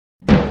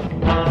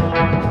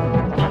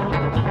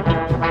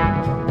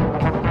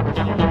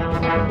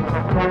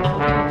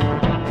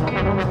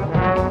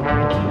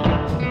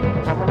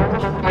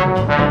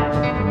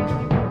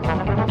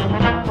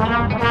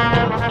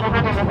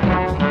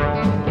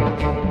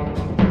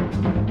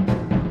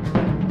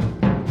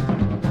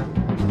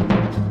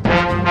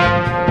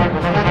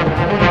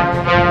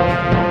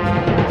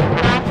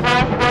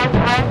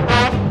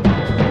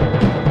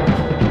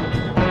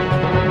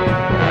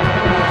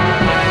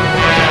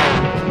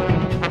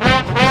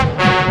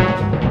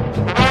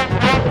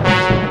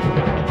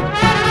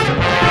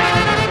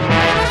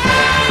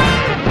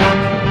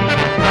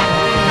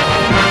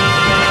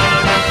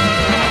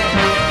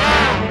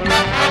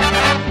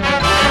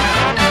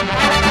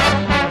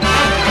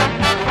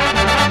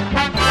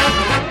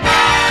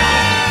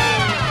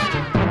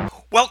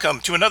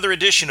Welcome to another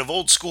edition of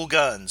Old School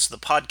Guns, the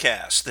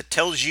podcast that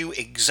tells you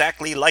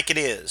exactly like it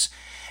is.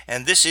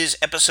 And this is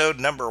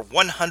episode number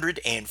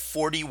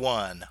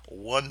 141,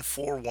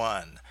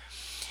 141.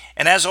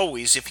 And as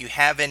always, if you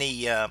have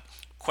any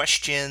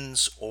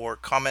questions or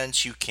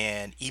comments, you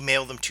can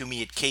email them to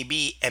me at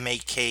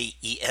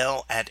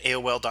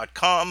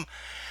kbmakel@aol.com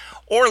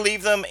or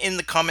leave them in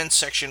the comments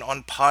section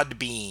on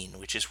Podbean,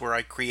 which is where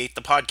I create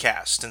the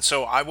podcast. And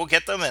so I will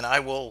get them and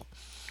I will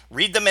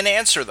read them and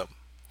answer them.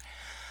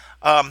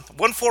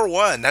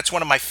 141, that's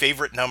one of my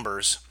favorite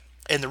numbers.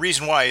 And the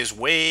reason why is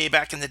way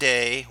back in the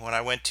day when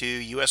I went to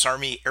U.S.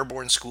 Army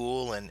Airborne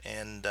School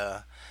and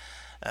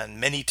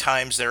many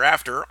times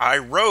thereafter, I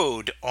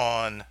rode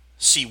on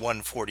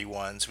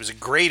C-141s. It was a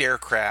great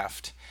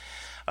aircraft.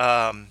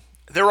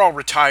 They're all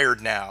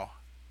retired now,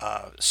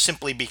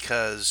 simply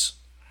because,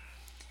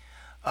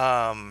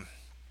 just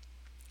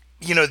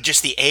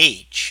the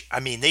age. I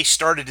mean, they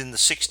started in the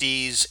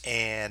 60s,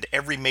 and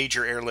every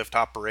major airlift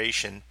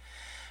operation,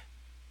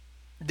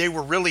 they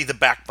were really the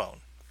backbone.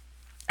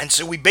 And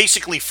so we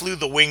basically flew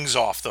the wings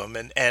off them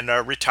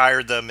and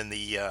retired them in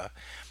the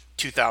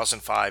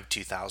 2005,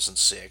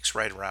 2006,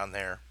 right around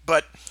there.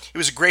 But it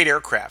was a great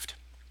aircraft.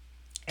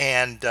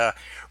 And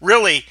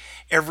really,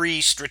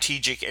 every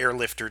strategic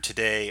airlifter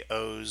today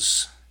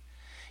owes,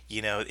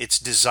 its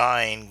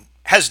design,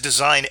 has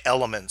design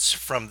elements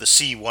from the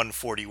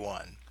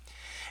C-141.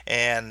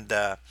 And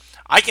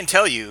I can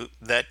tell you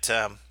that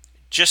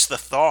just the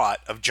thought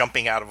of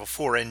jumping out of a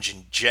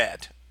four-engine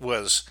jet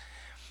was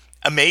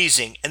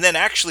amazing. And then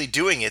actually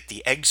doing it,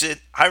 the exit,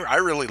 I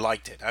really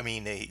liked it. I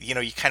mean,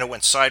 you kind of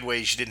went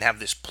sideways. You didn't have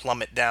this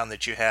plummet down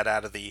that you had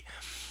out of the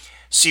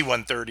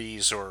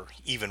C-130s or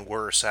even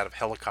worse, out of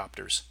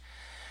helicopters.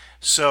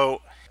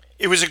 So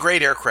it was a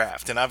great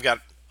aircraft, and I've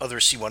got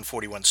other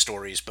C-141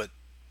 stories, but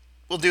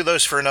we'll do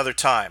those for another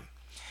time.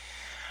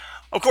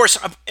 Of course,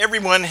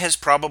 everyone has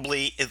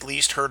probably at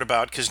least heard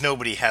about, because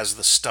nobody has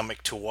the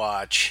stomach to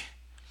watch,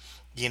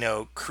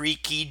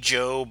 creaky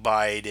Joe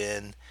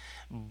Biden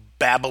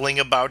babbling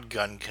about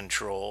gun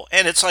control.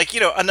 And it's like,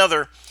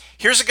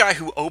 here's a guy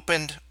who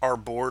opened our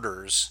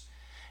borders,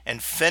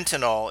 and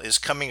fentanyl is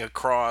coming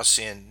across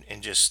in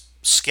just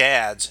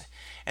scads,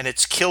 and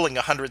it's killing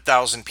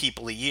 100,000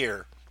 people a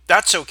year.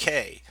 That's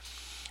okay.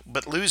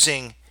 But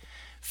losing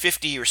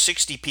 50 or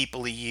 60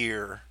 people a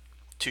year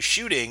to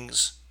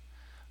shootings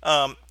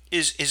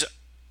is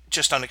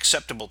just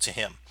unacceptable to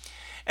him.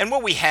 And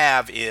what we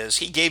have is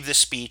he gave this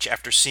speech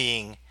after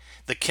seeing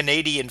the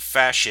Canadian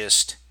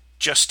fascist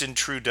Justin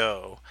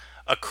Trudeau,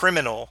 a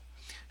criminal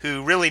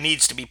who really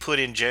needs to be put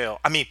in jail.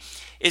 I mean,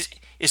 is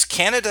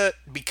Canada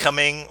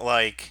becoming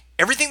like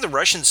everything the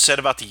Russians said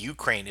about the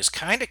Ukraine is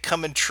kind of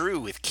coming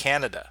true with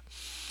Canada?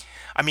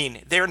 I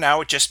mean, they're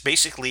now just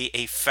basically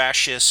a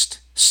fascist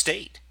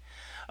state.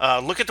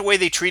 Look at the way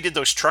they treated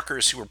those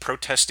truckers who were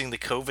protesting the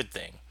COVID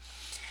thing.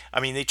 I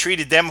mean, they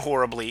treated them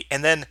horribly.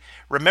 And then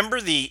remember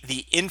the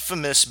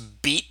infamous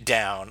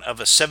beatdown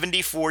of a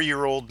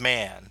 74-year-old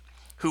man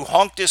who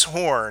honked his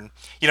horn.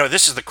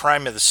 This is the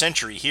crime of the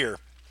century here.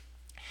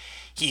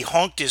 He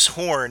honked his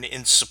horn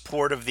in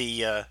support of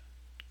the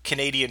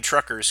Canadian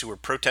truckers who were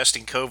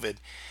protesting COVID.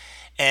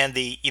 And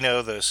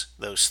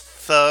those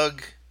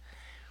thug,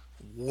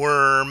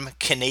 worm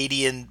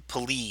Canadian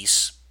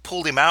police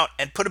pulled him out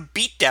and put a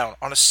beatdown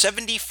on a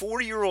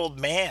 74-year-old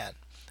man.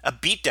 A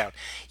beatdown.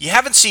 You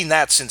haven't seen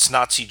that since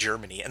Nazi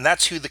Germany, and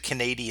that's who the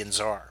Canadians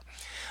are.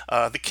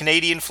 The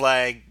Canadian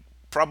flag,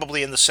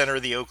 probably in the center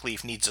of the oak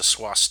leaf, needs a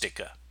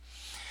swastika.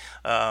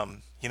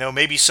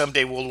 Maybe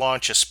someday we'll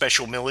launch a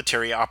special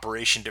military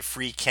operation to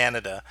free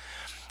Canada.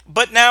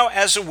 But now,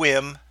 as a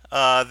whim,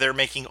 they're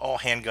making all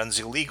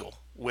handguns illegal,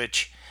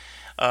 which,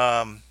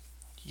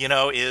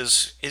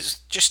 is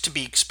just to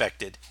be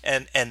expected.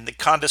 And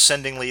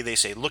condescendingly, they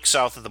say, look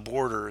south of the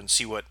border and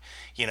see what,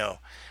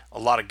 a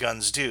lot of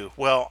guns do.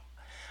 Well,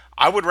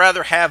 I would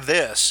rather have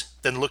this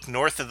than look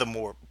north of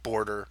the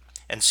border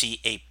and see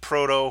a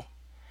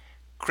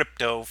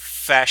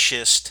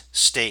proto-crypto-fascist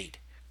state.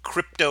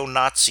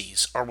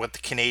 Crypto-Nazis are what the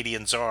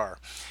Canadians are.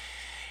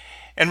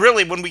 And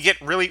really, when we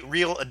get really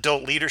real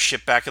adult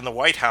leadership back in the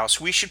White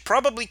House, we should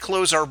probably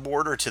close our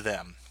border to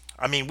them.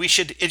 I mean,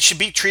 it should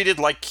be treated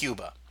like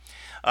Cuba.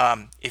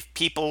 If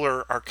people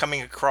are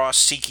coming across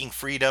seeking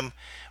freedom,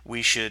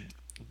 we should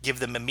give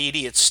them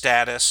immediate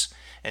status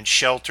and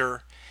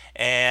shelter,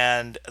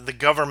 and the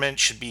government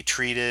should be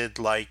treated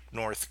like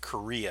North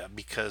Korea,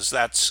 because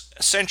that's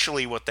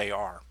essentially what they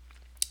are.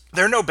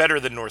 They're no better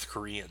than North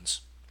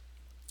Koreans.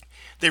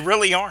 They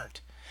really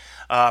aren't.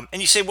 And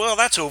you say, well,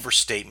 that's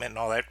overstatement and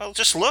all that. Well,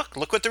 just look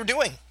what they're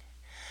doing.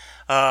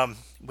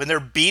 When they're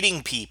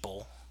beating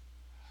people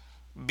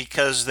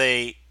because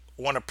they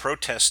want to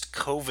protest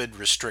COVID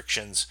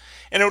restrictions,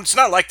 and it's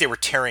not like they were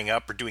tearing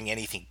up or doing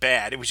anything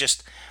bad. It was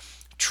just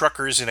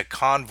truckers in a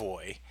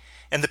convoy,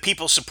 and the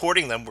people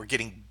supporting them were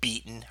getting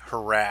beaten,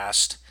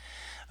 harassed.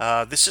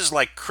 This is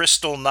like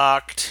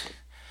Kristallnacht,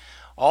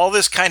 all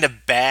this kind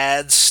of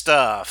bad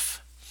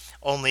stuff.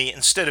 Only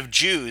instead of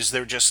Jews,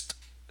 they're just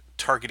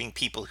targeting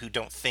people who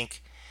don't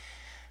think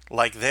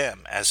like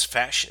them as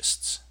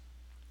fascists.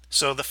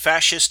 So the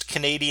fascist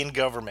Canadian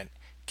government,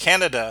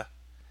 Canada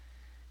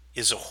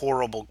is a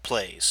horrible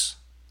place.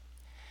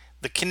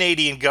 The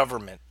Canadian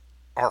government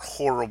are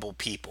horrible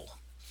people.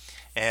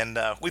 And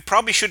we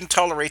probably shouldn't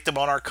tolerate them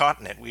on our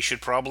continent. We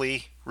should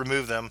probably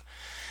remove them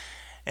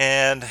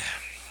and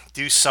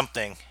do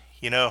something.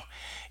 You know,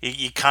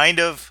 you kind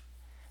of,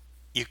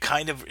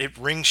 it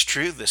rings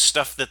true. The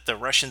stuff that the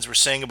Russians were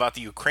saying about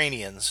the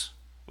Ukrainians,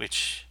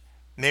 which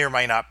may or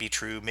may not be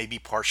true, maybe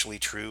partially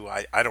true.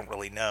 I don't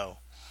really know.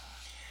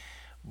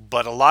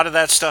 But a lot of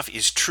that stuff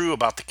is true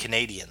about the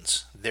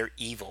Canadians. They're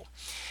evil.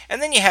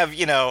 And then you have,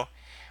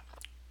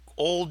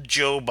 old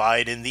Joe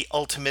Biden, the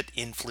ultimate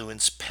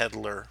influence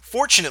peddler.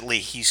 Fortunately,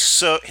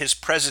 his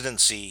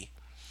presidency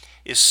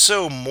is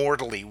so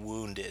mortally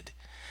wounded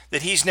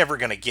that he's never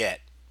going to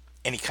get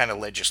any kind of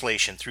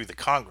legislation through the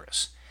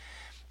Congress.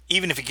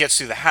 Even if it gets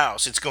through the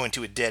House, it's going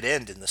to a dead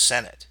end in the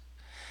Senate.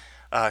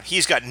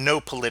 He's got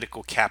no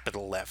political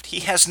capital left.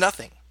 He has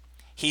nothing.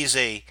 He's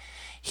a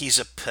he's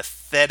a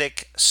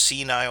pathetic,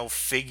 senile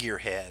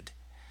figurehead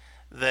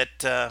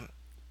that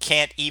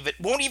can't even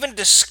won't even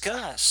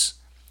discuss.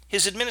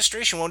 His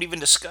administration won't even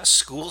discuss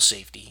school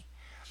safety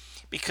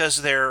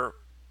because they're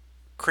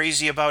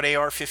crazy about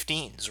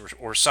AR-15s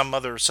or some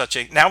other such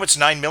a. Now it's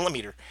 9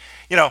 millimeter.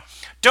 You know,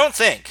 don't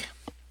think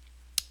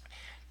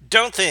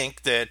don't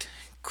think that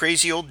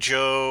crazy old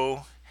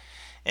Joe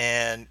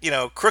and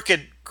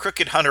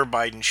crooked Hunter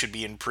Biden should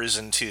be in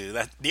prison too.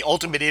 That the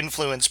ultimate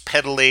influence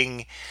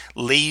peddling,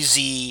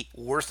 lazy,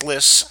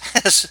 worthless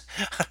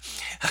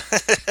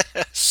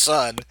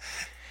son,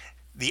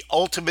 the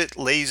ultimate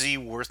lazy,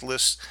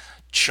 worthless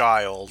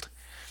child.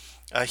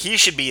 He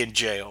should be in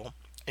jail,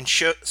 and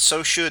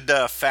so should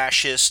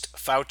fascist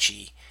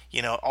Fauci.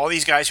 All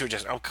these guys who are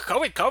just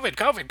COVID, COVID,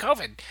 COVID,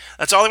 COVID.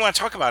 That's all they want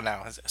to talk about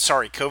now.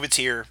 Sorry, COVID's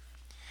here.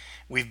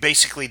 We've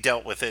basically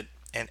dealt with it,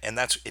 and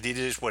that's it. It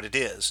is what it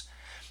is.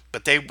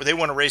 But they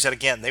want to raise that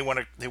again. They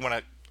want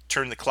to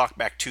turn the clock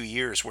back 2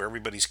 years, where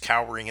everybody's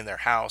cowering in their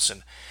house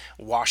and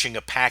washing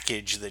a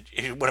package. That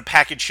when a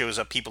package shows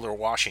up, people are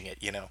washing it.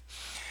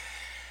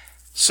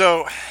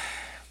 So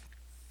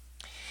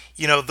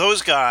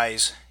those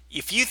guys.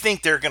 If you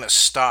think they're going to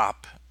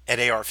stop at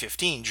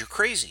AR-15s, you're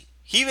crazy.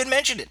 He even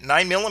mentioned it,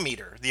 9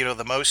 millimeter.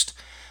 The most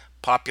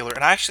popular.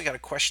 And I actually got a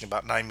question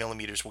about 9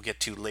 millimeters. We'll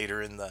get to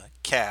later in the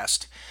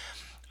cast.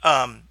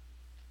 Um,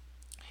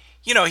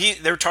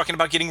 they're talking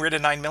about getting rid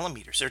of 9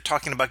 millimeters. They're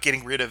talking about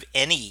getting rid of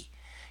any.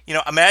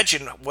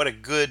 Imagine what a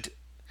good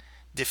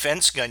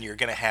defense gun you're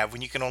going to have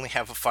when you can only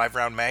have a 5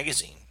 round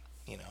magazine.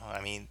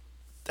 I mean,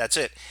 that's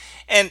it.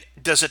 And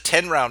does a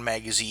 10 round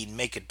magazine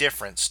make a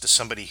difference to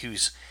somebody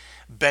who's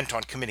bent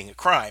on committing a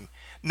crime?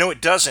 No,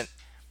 it doesn't.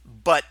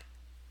 But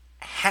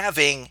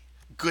having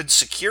good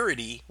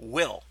security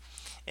will.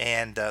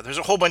 And there's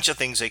a whole bunch of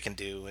things they can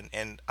do.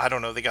 And I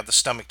don't know, they got the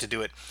stomach to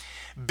do it.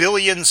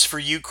 Billions for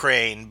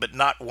Ukraine, but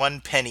not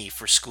one penny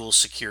for school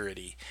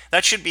security.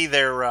 That should be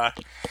their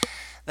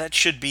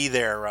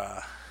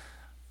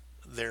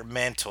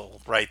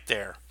mantle right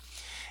there.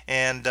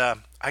 And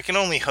I can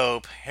only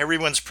hope.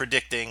 Everyone's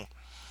predicting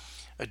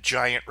a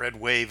giant red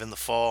wave in the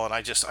fall, and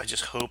I just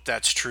hope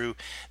that's true.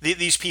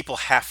 These people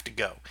have to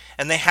go,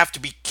 and they have to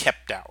be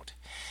kept out,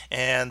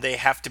 and they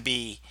have to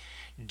be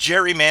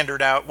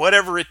gerrymandered out.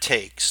 Whatever it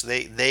takes,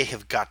 they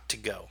have got to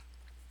go.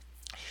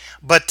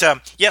 But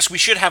yes, we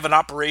should have an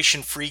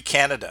Operation Free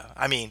Canada.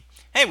 I mean,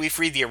 hey, we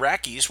freed the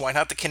Iraqis. Why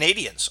not the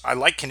Canadians? I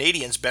like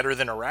Canadians better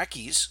than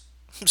Iraqis,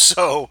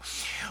 so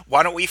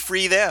why don't we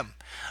free them?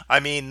 I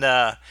mean,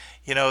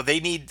 they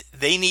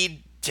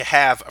need to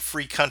have a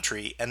free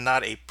country and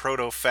not a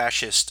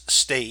proto-fascist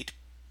state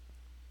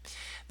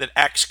that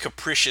acts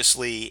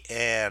capriciously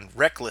and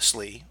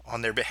recklessly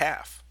on their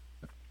behalf.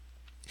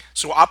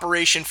 So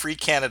Operation Free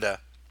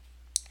Canada,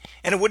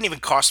 and it wouldn't even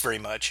cost very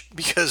much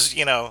because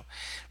they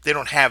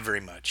don't have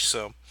very much.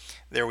 So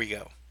there we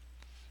go.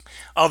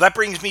 Oh, that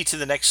brings me to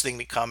the next thing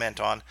to comment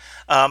on.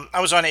 I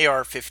was on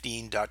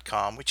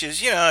AR15.com, which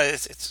is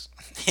it's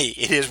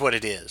it is what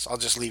it is. I'll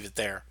just leave it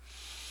there.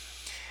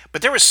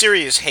 But there was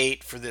serious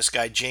hate for this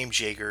guy, James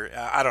Jaeger.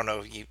 I don't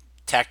know,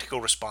 tactical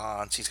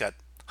response. He's got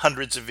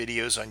hundreds of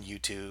videos on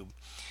YouTube.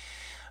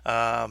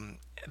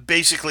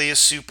 Basically, a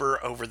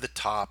super over the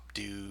top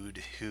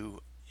dude who,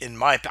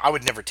 I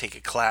would never take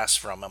a class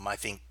from him. I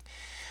think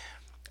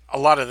a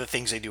lot of the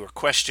things they do are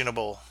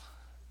questionable.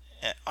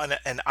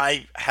 And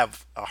I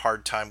have a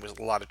hard time with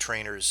a lot of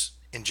trainers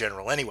in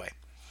general anyway.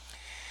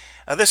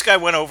 This guy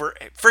went over,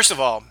 first of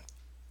all,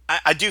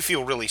 I do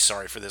feel really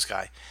sorry for this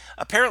guy.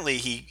 Apparently,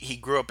 he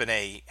grew up in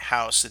a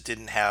house that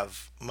didn't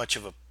have much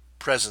of a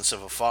presence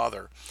of a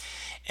father.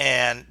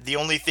 And the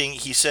only thing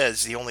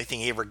the only thing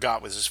he ever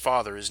got with his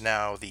father is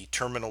now the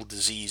terminal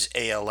disease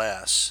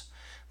ALS,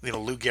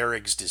 Lou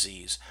Gehrig's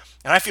disease.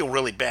 And I feel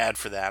really bad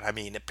for that. I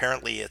mean,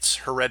 apparently it's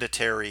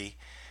hereditary,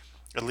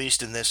 at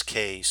least in this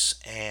case.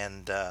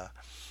 And, the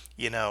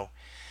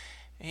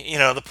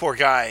poor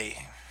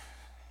guy,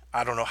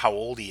 I don't know how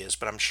old he is,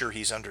 but I'm sure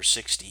he's under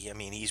 60. I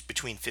mean, he's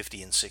between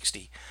 50 and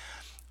 60.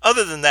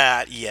 Other than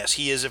that, yes,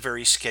 he is a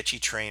very sketchy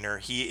trainer.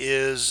 He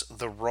is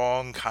the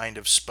wrong kind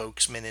of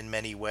spokesman in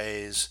many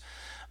ways.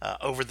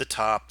 Over the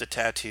top, the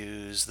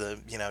tattoos,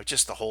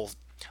 just the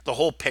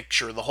whole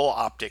picture, the whole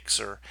optics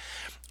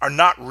are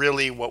not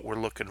really what we're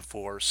looking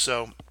for.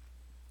 So,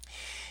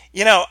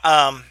 you know,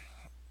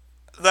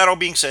 that all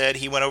being said,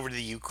 he went over to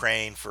the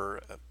Ukraine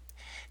for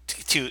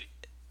to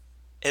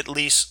at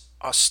least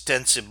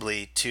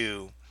ostensibly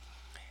to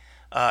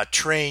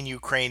train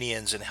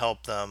Ukrainians and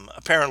help them.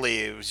 Apparently,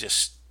 it was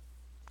just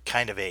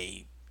kind of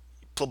a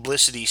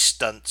publicity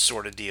stunt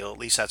sort of deal. At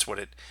least that's what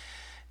it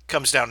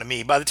comes down to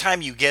me. By the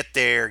time you get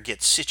there,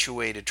 get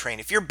situated, train.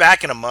 If you're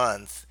back in a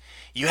month,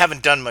 you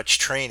haven't done much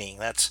training.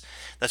 That's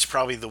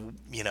probably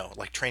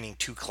like training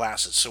two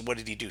classes. So what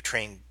did he do?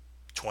 Train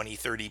 20,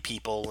 30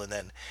 people and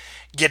then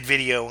get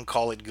video and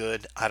call it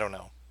good? I don't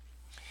know.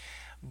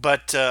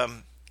 But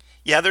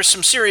yeah, there's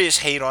some serious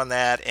hate on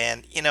that.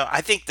 And,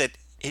 I think that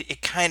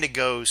it kind of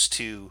goes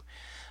to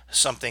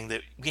something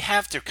that we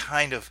have to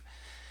kind of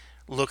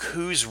look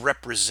who's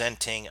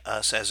representing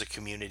us as a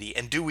community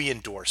and do we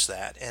endorse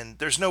that? And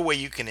there's no way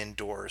you can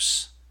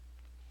endorse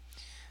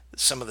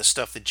some of the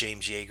stuff that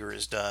James Yeager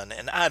has done.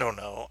 And I don't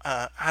know.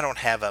 I don't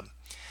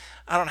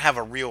have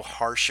a real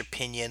harsh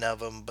opinion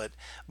of him, but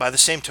by the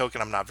same token,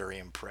 I'm not very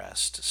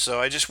impressed. So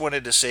I just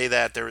wanted to say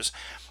that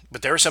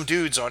but there are some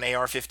dudes on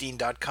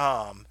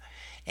AR15.com,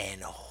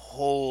 and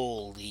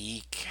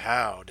holy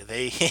cow, do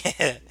they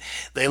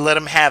they let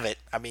them have it.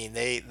 I mean,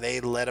 they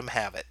let them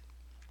have it.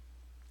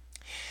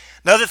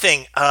 Another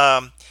thing,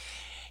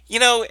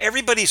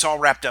 everybody's all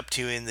wrapped up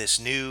to in this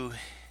new,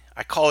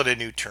 I call it a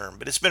new term,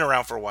 but it's been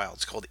around for a while.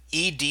 It's called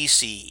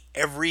EDC,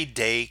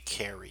 Everyday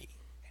Carry.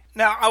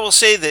 Now, I will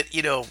say that,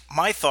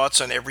 my thoughts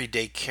on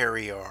everyday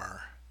carry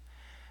are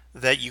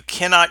that you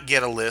cannot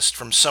get a list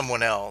from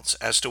someone else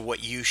as to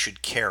what you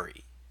should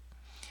carry.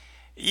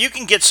 You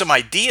can get some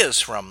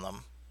ideas from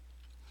them,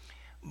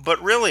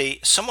 but really,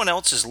 someone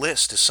else's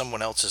list is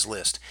someone else's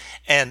list.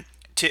 And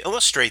to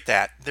illustrate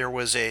that, there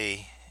was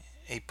a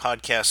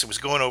podcast that was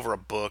going over a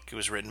book. It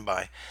was written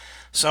by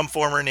some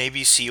former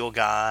Navy SEAL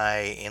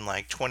guy in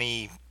like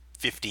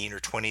 2015 or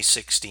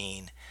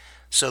 2016.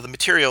 So the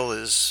material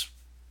is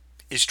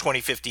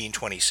 2015,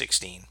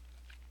 2016.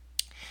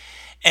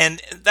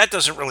 And that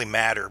doesn't really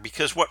matter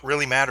because what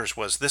really matters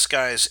was this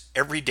guy's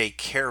everyday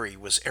carry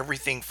was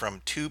everything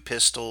from two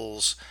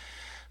pistols,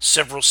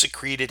 several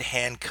secreted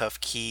handcuff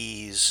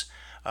keys,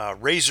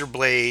 razor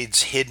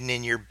blades hidden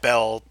in your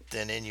belt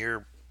and in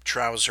your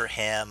trouser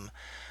hem,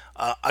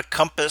 a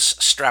compass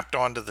strapped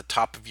onto the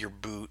top of your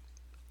boot,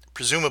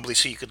 presumably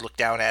so you could look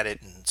down at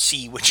it and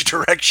see which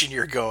direction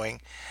you're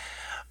going.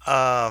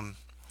 Um,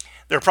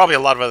 there are probably a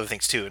lot of other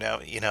things too. Now,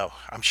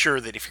 I'm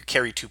sure that if you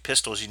carry two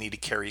pistols, you need to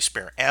carry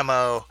spare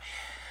ammo.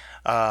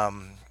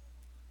 Um,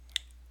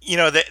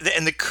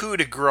 and the coup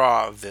de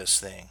grace of this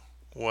thing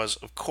was,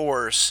 of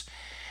course,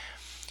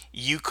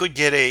 you could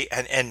get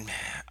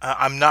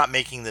I'm not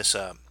making this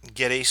up,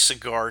 get a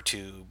cigar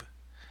tube,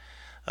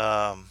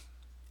 um,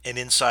 and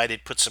inside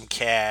it put some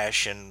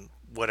cash and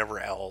whatever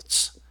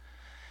else,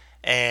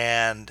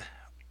 and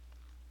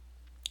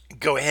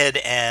go ahead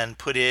and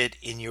put it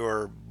in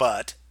your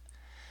butt.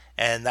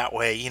 And that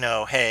way,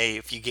 hey,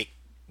 if you get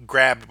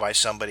grabbed by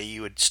somebody,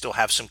 you would still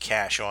have some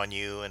cash on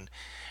you and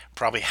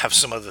probably have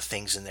some other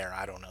things in there.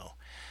 I don't know.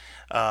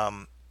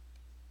 Um,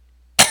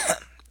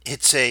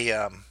 it's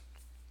a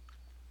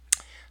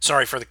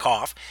sorry for the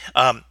cough,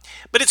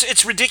 but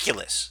it's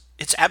ridiculous.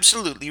 It's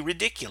absolutely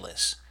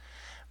ridiculous.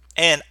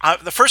 And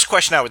the first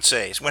question I would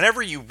say is,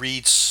 whenever you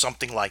read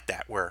something like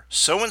that, where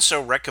so and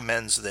so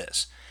recommends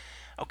this,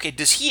 okay,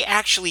 does he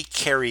actually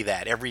carry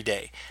that every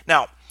day?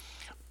 Now,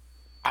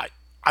 I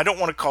I don't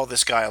want to call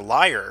this guy a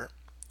liar,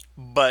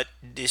 but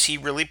is he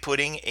really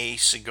putting a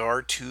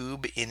cigar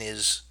tube in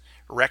his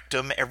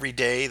rectum every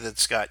day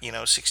that's got,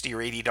 $60 or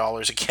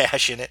 $80 of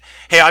cash in it?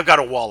 Hey, I've got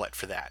a wallet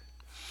for that.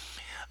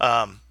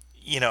 Um,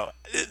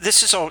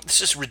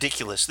 this is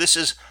ridiculous. This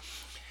is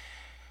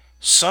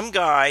some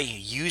guy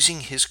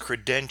using his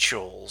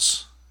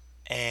credentials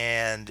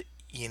and,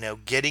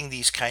 getting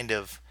these kind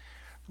of,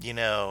 you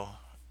know,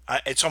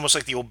 it's almost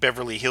like the old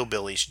Beverly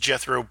Hillbillies,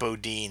 Jethro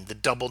Bodine, the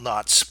double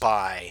knot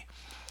spy.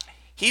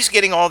 He's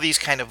getting all these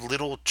kind of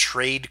little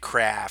trade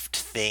craft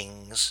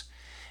things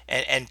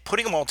and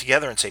putting them all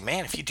together and say,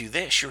 man, if you do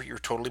this, you're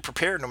totally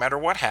prepared no matter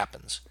what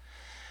happens.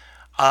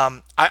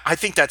 I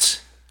think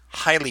that's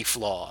highly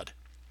flawed.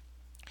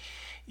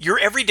 Your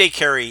everyday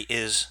carry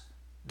is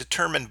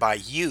determined by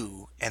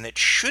you, and it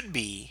should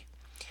be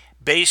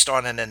based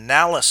on an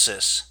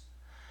analysis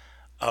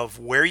of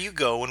where you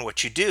go and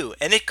what you do.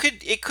 And it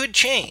could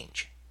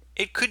change.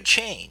 It could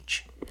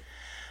change.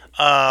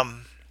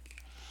 Um,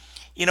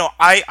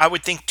 I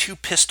would think two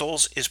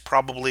pistols is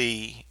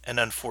probably an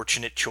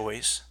unfortunate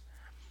choice,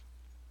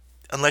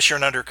 unless you're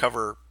an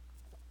undercover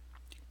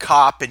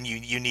cop and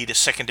you need a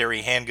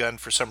secondary handgun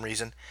for some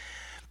reason.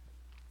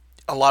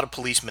 A lot of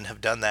policemen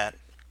have done that.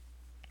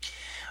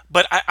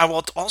 But I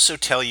will also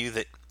tell you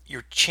that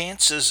your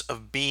chances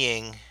of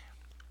being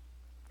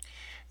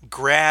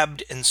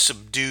grabbed and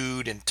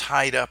subdued and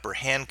tied up or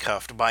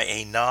handcuffed by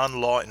a non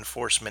law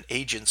enforcement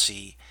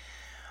agency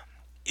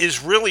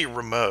is really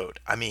remote.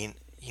 I mean,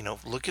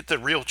 look at the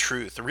real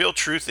truth. The real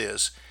truth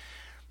is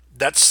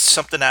that's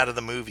something out of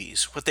the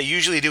movies. What they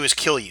usually do is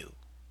kill you,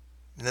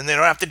 and then they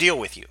don't have to deal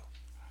with you.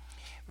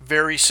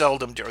 Very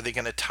seldom are they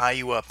going to tie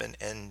you up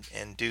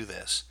and do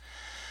this.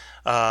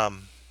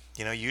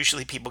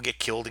 Usually people get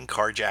killed in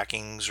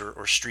carjackings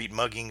or street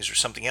muggings or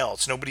something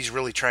else. Nobody's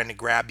really trying to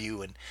grab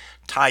you and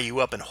tie you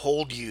up and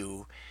hold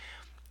you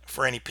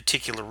for any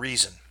particular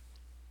reason.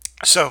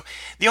 So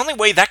the only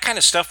way that kind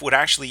of stuff would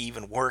actually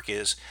even work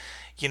is,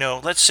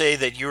 let's say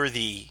that you're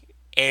the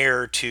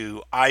heir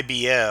to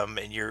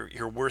IBM and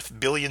you're worth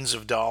billions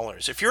of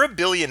dollars. If you're a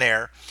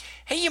billionaire,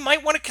 hey, you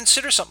might want to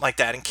consider something like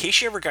that in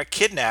case you ever got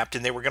kidnapped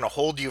and they were going to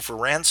hold you for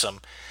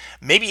ransom.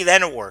 Maybe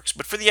then it works.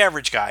 But for the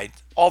average guy,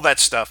 all that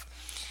stuff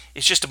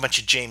is just a bunch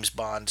of James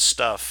Bond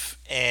stuff,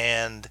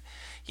 and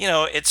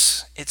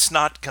it's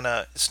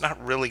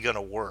not really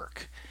gonna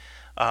work.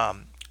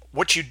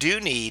 What you do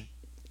need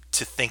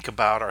to think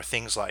about are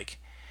things like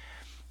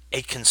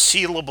a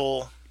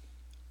concealable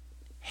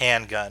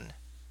handgun,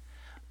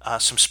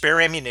 some spare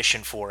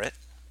ammunition for it,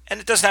 and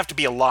it doesn't have to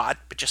be a lot,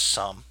 but just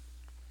some.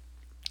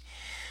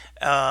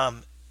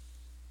 Um,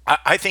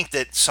 I think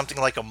that something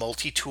like a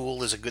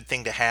multi-tool is a good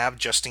thing to have,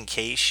 just in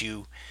case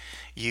you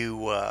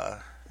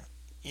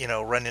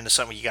run into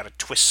something, you got to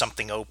twist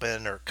something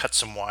open or cut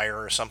some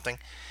wire or something.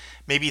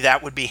 Maybe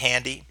that would be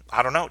handy.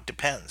 I don't know. It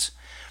depends.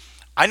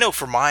 I know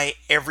for my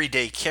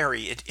everyday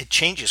carry, it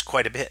changes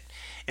quite a bit.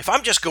 If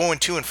I'm just going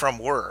to and from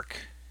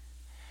work,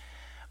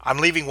 I'm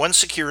leaving one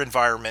secure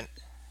environment,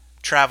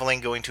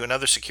 traveling, going to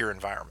another secure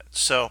environment.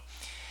 So,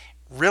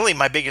 really,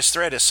 my biggest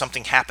threat is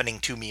something happening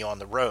to me on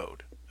the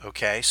road.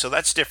 Okay, so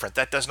that's different.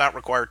 That does not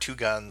require two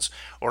guns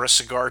or a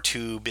cigar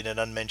tube in an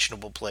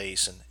unmentionable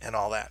place and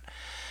all that.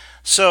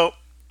 So,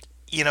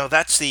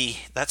 that's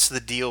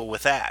the deal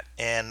with that.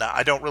 And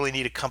I don't really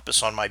need a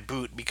compass on my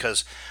boot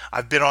because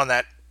I've been on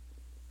that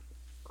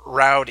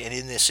route and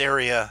in this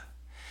area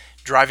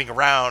driving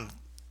around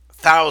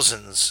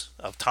thousands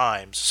of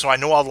times. So I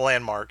know all the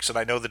landmarks and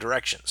I know the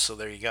directions. So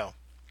there you go.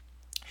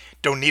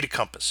 Don't need a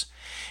compass.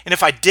 And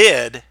if I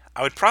did,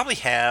 I would probably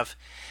have,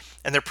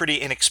 and they're pretty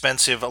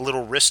inexpensive, a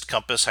little wrist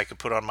compass I could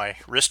put on my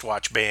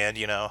wristwatch band,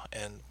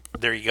 and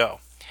there you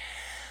go.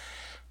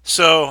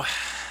 So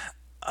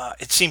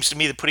it seems to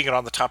me that putting it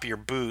on the top of your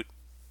boot,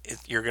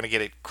 you're going to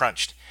get it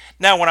crunched.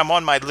 Now, when I'm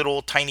on my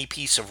little tiny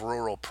piece of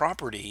rural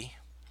property,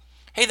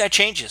 hey, that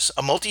changes.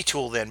 A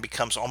multi-tool then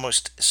becomes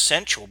almost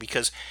essential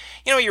because,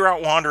 you're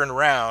out wandering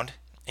around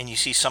and you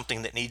see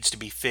something that needs to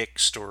be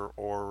fixed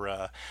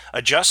or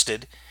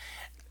adjusted,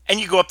 and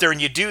you go up there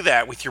and you do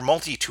that with your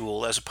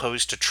multi-tool as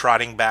opposed to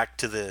trotting back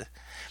to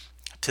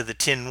the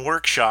tin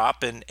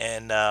workshop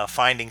and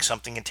finding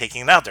something and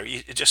taking it out there.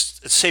 It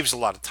saves a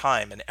lot of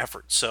time and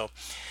effort. So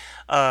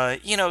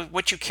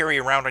what you carry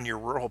around on your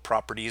rural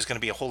property is going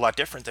to be a whole lot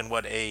different than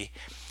what a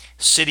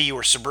city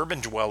or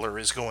suburban dweller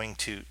is going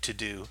to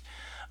do.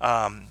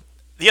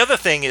 The other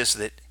thing is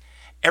that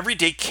every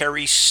day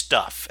carries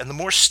stuff, and the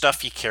more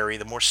stuff you carry,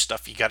 the more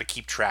stuff you got to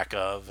keep track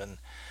of, and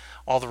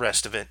all the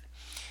rest of it.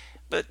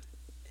 But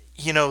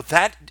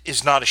that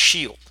is not a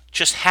shield.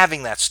 Just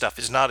having that stuff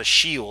is not a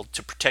shield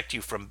to protect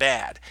you from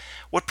bad.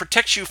 What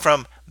protects you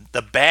from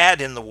the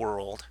bad in the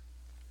world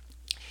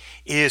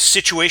is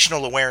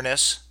situational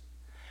awareness,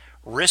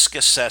 risk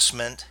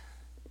assessment,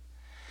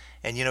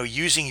 and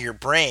using your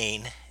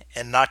brain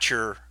and not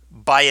your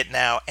buy it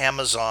now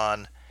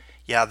Amazon.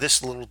 Yeah,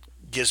 this little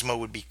gizmo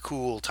would be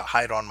cool to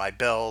hide on my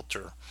belt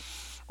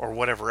or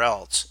whatever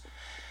else.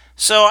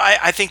 So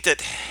I think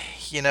that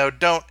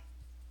don't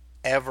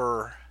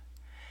ever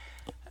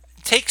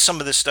take some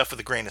of this stuff with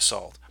a grain of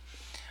salt.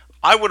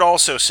 I would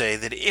also say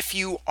that if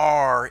you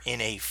are in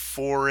a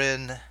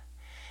foreign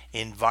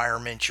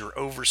environment, you're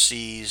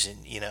overseas,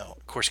 and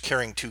of course,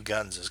 carrying two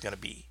guns is going to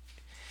be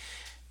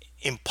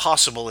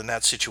impossible in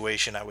that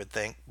situation, I would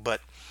think.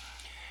 But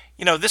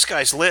this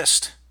guy's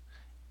list.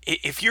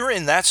 If you're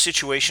in that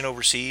situation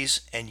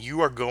overseas and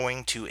you are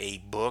going to a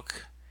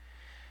book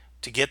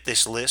to get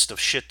this list of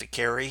shit to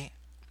carry,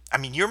 I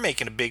mean, you're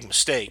making a big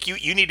mistake.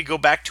 You need to go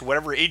back to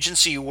whatever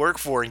agency you work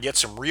for and get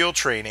some real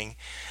training,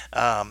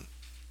 and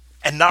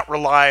not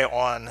rely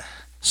on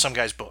some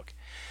guy's book.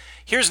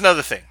 Here's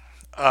another thing.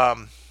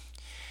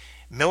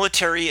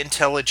 Military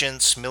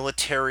intelligence,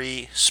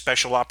 military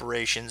special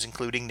operations,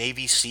 including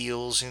Navy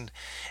SEALs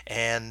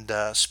and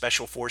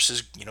special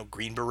forces,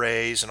 Green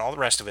Berets and all the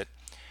rest of it,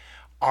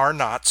 are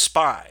not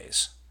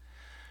spies.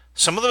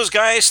 Some of those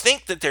guys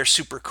think that they're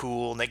super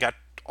cool and they got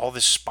all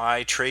this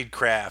spy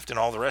tradecraft and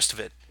all the rest of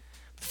it.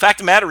 The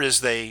fact of the matter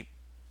is they,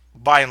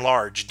 by and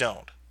large,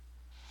 don't.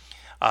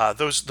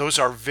 Those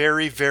are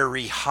very,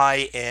 very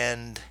high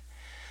end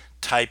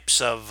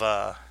types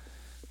of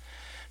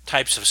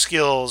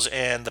skills,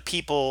 and the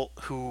people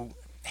who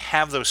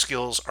have those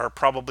skills are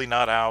probably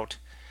not out.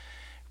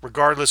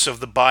 Regardless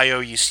of the bio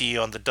you see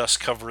on the dust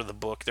cover of the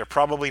book, they're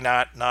probably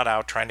not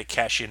out trying to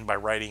cash in by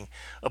writing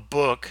a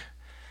book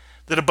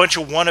that a bunch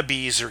of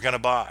wannabes are going to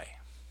buy.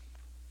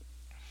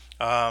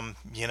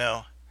 You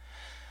know,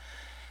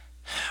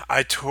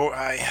 I tore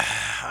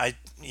I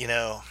you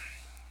know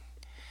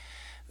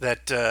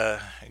that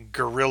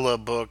gorilla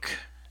book.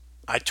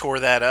 I tore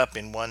that up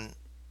in one.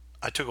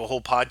 I took a whole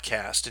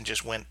podcast and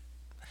just went,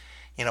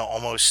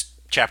 almost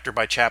chapter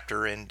by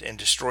chapter and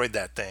destroyed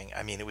that thing.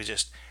 I mean, it was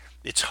just,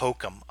 it's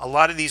hokum. A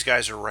lot of these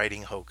guys are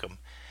writing hokum.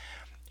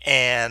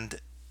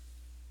 And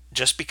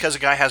just because a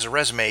guy has a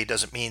resume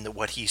doesn't mean that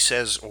what he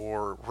says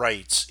or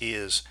writes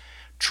is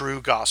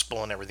true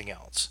gospel and everything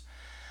else.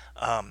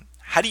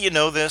 How do you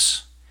know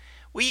this?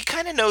 Well, you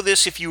kind of know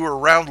this if you were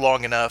around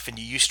long enough and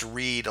you used to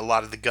read a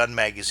lot of the gun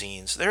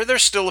magazines.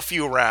 There's still a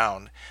few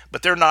around,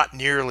 but they're not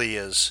nearly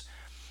as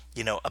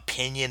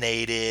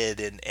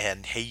opinionated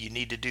and hey, you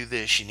need to do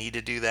this, you need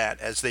to do that,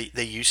 as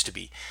they used to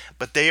be.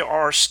 But they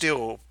are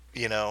still,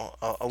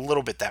 a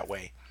little bit that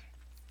way.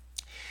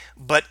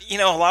 But, a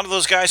lot of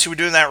those guys who were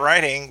doing that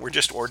writing were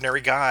just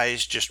ordinary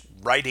guys just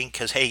writing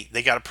because, hey,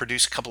 they got to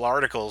produce a couple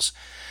articles.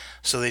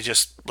 So they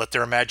just let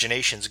their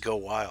imaginations go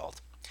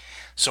wild.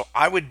 So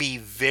I would be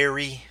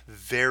very,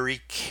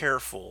 very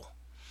careful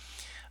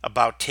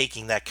about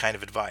taking that kind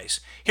of advice.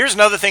 Here's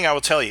another thing I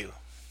will tell you.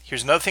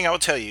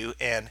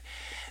 And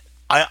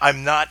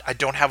I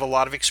don't have a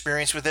lot of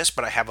experience with this,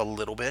 but I have a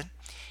little bit.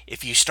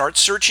 If you start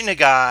searching a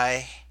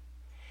guy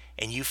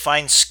and you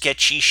find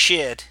sketchy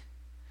shit,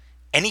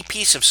 any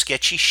piece of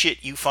sketchy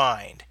shit you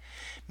find,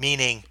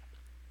 meaning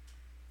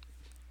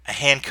a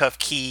handcuff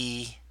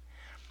key,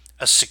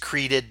 a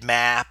secreted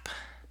map,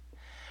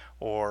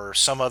 or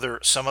some other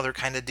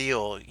kind of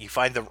deal, you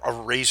find a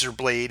razor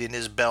blade in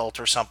his belt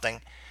or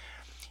something,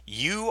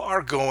 you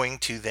are going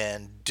to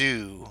then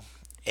do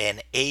an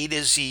A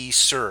to Z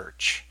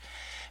search,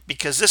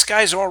 because this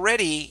guy's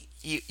already,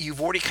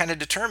 you've already kind of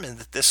determined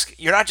that this,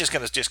 you're not just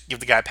going to just give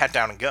the guy a pat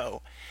down and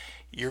go.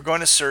 You're going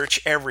to search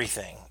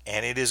everything,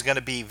 and it is going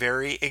to be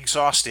very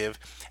exhaustive,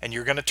 and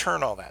you're going to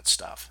turn all that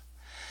stuff.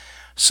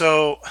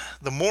 So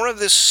the more of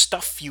this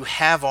stuff you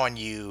have on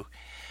you,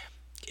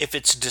 if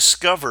it's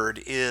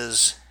discovered,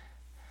 is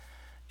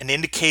an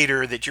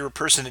indicator that you're a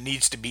person that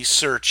needs to be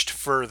searched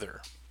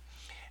further.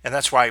 And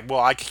that's why, well,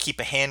 I could keep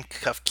a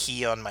handcuff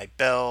key on my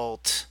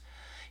belt,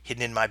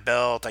 hidden in my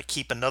belt. I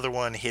keep another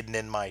one hidden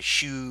in my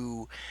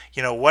shoe.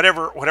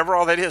 Whatever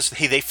all that is.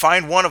 Hey, they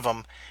find one of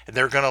them, and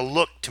they're going to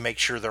look to make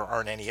sure there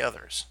aren't any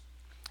others.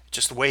 It's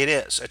just the way it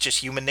is. It's just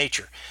human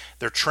nature.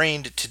 They're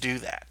trained to do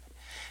that.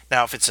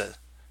 Now, if it's a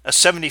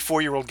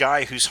 74-year-old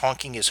guy who's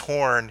honking his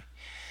horn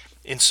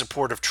in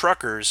support of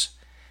truckers,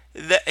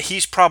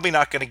 he's probably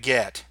not going to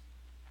get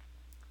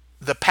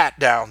the pat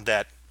down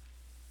that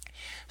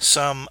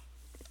some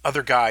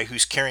other guy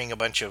who's carrying a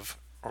bunch of,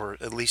 or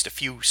at least a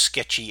few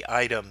sketchy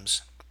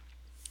items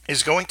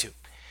is going to.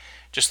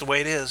 Just the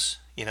way it is,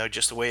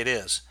 just the way it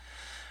is.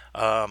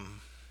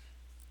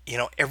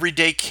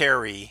 Everyday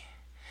carry.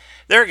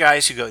 There are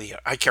guys who go,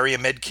 I carry a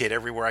med kit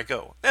everywhere I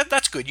go.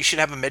 That's good. You should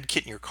have a med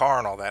kit in your car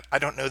and all that. I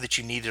don't know that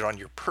you need it on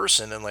your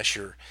person unless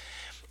you're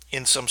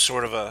in some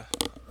sort of a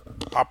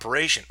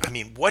operation. I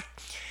mean, what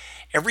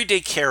everyday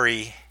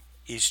carry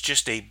is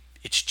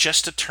it's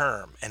just a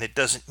term, and it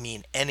doesn't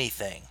mean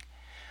anything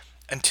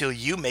until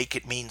you make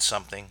it mean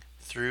something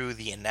through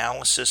the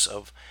analysis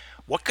of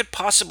what could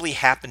possibly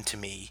happen to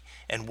me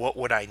and what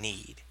would I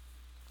need.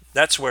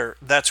 That's where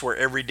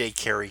everyday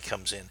carry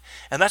comes in,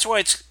 and that's why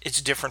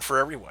it's different for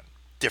everyone.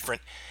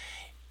 Different,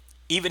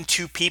 even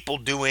two people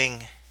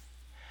doing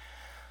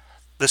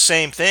the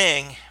same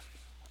thing.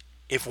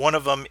 If one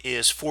of them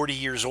is 40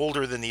 years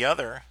older than the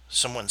other,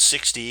 someone's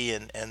 60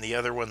 and the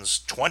other one's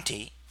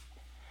 20,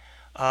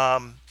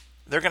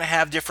 they're going to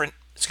have different.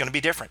 It's going to be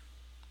different.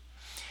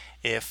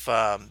 If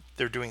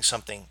they're doing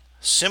something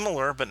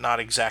similar but not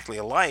exactly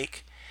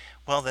alike,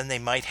 well, then they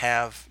might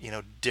have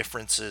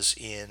differences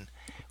in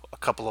a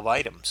couple of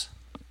items.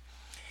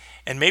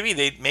 And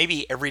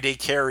maybe everyday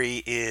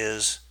carry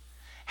is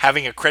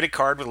having a credit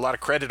card with a lot of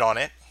credit on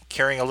it,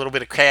 carrying a little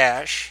bit of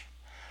cash,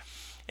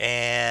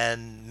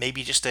 and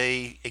maybe just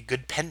a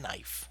good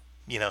penknife.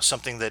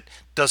 Something that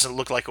doesn't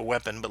look like a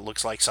weapon but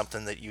looks like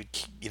something that you'd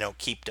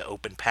keep to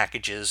open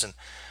packages and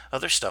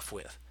other stuff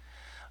with.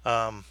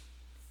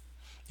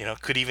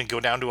 Could even go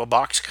down to a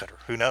box cutter.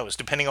 Who knows?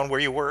 Depending on where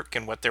you work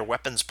and what their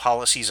weapons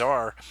policies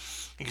are,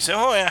 you can say,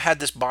 "Oh, I had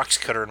this box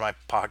cutter in my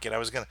pocket. I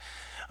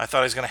thought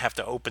I was gonna have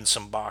to open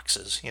some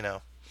boxes."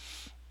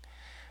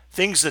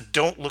 Things that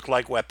don't look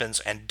like weapons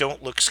and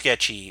don't look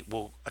sketchy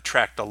will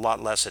attract a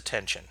lot less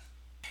attention.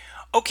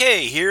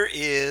 Okay, here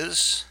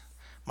is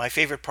my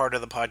favorite part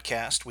of the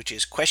podcast, which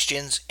is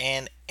questions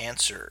and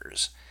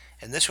answers.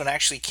 And this one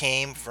actually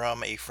came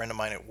from a friend of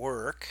mine at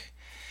work.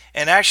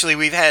 And actually,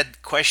 we've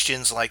had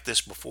questions like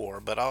this before,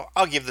 but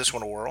I'll give this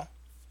one a whirl.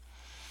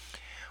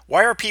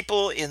 Why are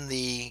people in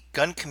the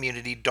gun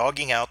community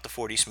dogging out the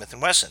 40 Smith &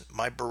 Wesson?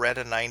 My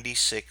Beretta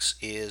 96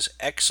 is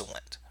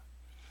excellent.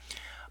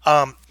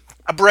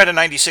 A Beretta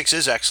 96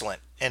 is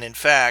excellent, and in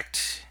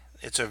fact,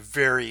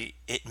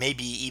 it may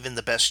be even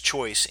the best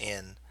choice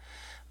in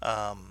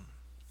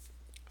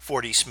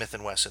 40 Smith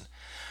 & Wesson.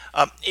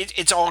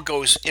 It all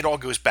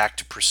goes back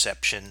to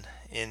perception.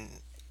 In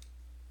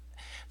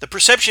the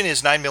perception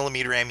is 9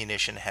 millimeter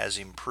ammunition has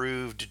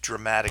improved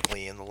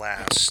dramatically in the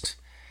last,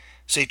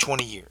 say,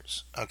 20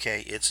 years.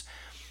 Okay, it's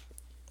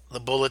the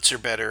bullets are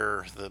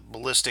better, the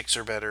ballistics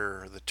are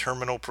better, the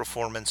terminal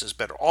performance is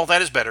better. All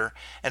that is better,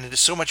 and it is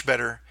so much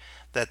better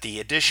that the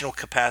additional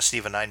capacity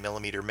of a 9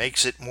 millimeter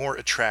makes it more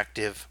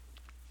attractive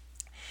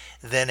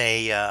than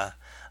a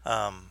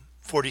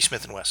 40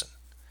 Smith and Wesson.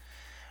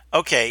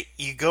 Okay,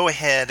 you go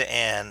ahead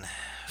and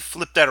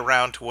flip that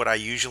around to what I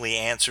usually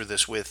answer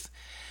this with.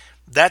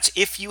 That's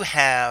if you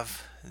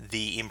have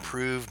the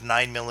improved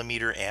 9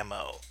 millimeter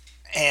ammo.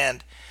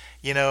 And,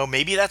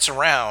 maybe that's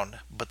around,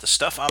 but the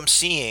stuff I'm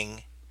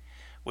seeing,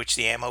 which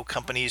the ammo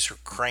companies are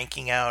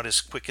cranking out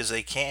as quick as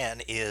they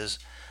can, is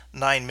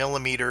 9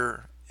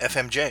 millimeter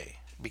FMJ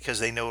because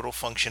they know it'll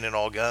function in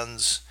all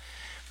guns.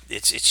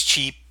 It's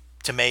cheap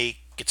to make.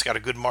 It's got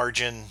a good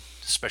margin,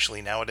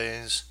 especially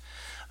nowadays.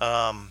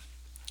 Um,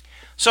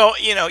 so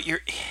you're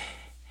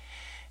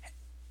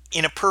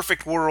in a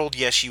perfect world,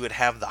 yes, you would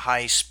have the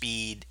high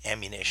speed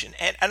ammunition.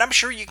 And I'm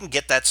sure you can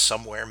get that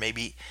somewhere.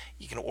 Maybe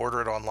you can order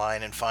it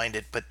online and find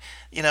it. But,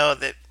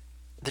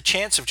 the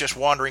chance of just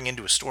wandering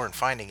into a store and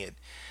finding it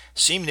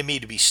seemed to me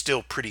to be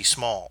still pretty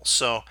small.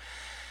 So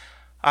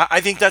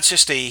I think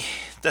that's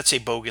a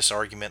bogus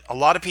argument. A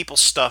lot of people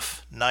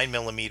stuff 9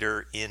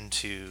 millimeter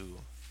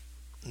into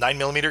 9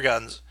 millimeter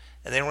guns,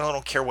 and they really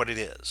don't care what it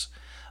is.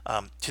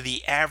 To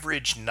the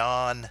average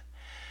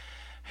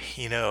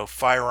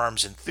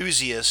firearms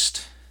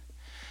enthusiast,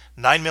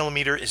 9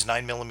 millimeter is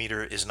 9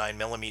 millimeter is 9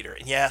 millimeter.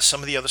 And yeah,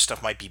 some of the other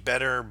stuff might be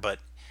better, but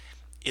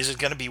is it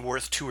going to be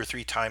worth 2 or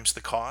 3 times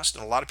the cost?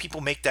 And a lot of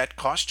people make that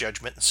cost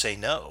judgment and say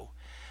no.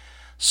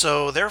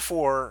 So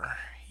therefore,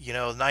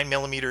 9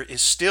 millimeter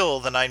is still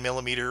the 9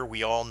 millimeter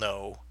we all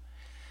know,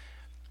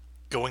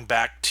 going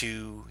back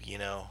to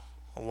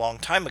a long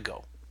time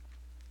ago.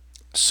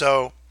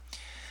 So,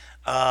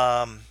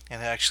 and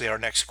actually, our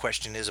next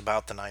question is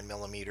about the 9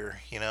 millimeter.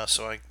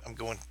 So I'm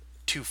going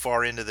too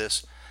far into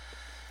this,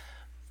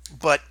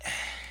 but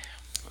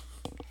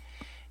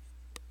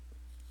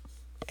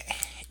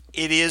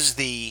it is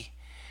the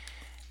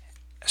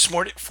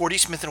 40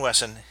 Smith and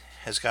Wesson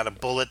has got a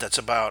bullet that's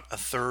about a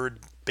third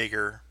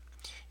bigger,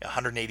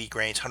 180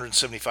 grains,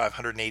 175,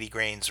 180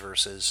 grains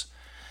versus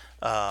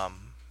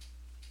um,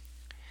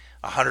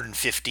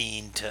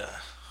 115 to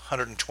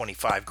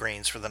 125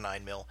 grains for the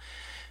 9 mil.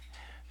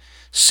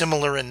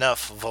 Similar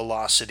enough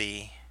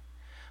velocity,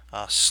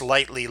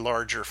 slightly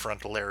larger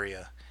frontal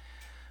area.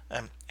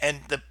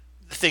 And the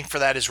thing for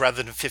that is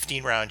rather than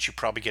 15 rounds, you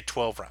probably get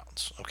 12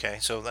 rounds. Okay,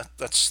 so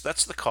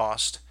that's the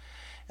cost,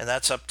 and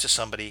that's up to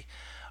somebody.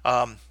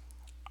 Um,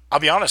 I'll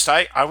be honest.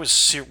 I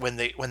was when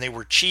they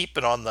were cheap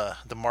and on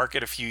the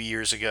market a few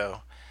years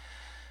ago.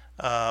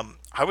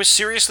 I was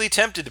seriously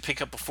tempted to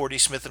pick up a 40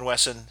 Smith and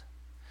Wesson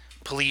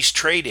police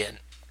trade-in.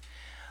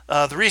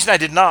 The reason I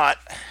did not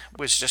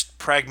was just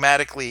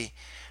pragmatically,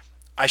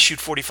 I shoot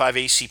 45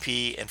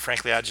 ACP, and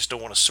frankly, I just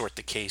don't want to sort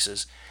the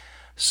cases.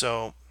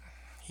 So,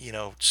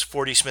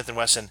 40 Smith and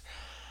Wesson,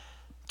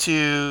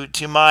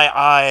 to my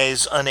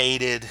eyes,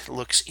 unaided,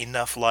 looks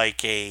enough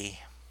like a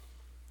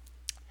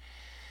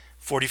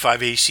 45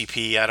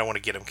 ACP. I don't want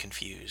to get them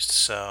confused.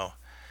 So,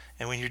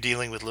 and when you're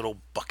dealing with little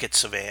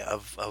buckets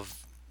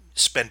of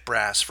spent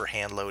brass for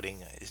hand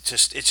loading, it's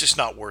just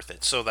not worth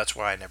it. So that's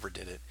why I never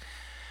did it.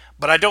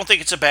 But I don't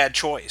think it's a bad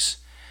choice.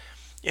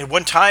 At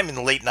one time in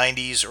the late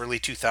 90s, early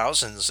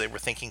 2000s, they were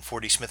thinking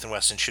 40 Smith&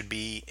 Wesson should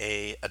be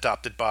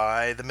adopted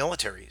by the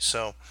military.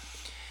 So,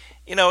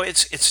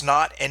 it's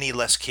not any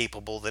less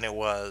capable than it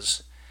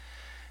was.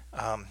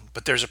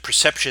 But there's a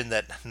perception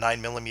that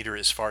 9 millimeter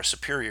is far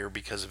superior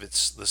because of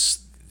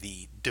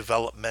the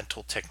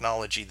developmental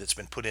technology that's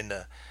been put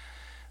into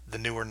the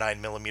newer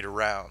 9 millimeter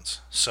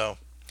rounds. So,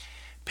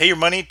 pay your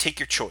money, take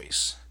your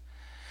choice.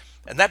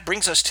 And that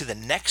brings us to the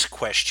next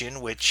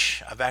question,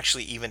 which I've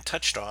actually even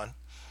touched on.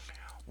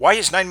 Why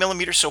is 9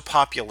 millimeter so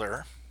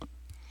popular?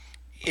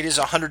 It is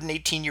a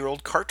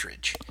 118-year-old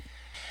cartridge.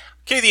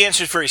 Okay, the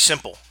answer is very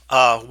simple.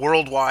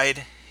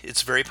 Worldwide,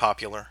 it's very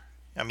popular.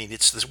 I mean,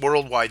 it's this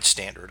worldwide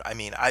standard. I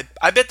mean,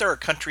 I bet there are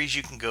countries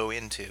you can go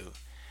into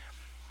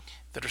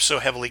that are so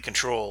heavily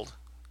controlled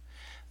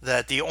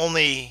that the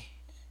only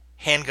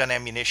handgun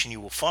ammunition you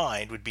will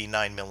find would be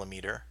 9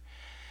 millimeter,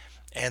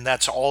 and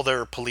that's all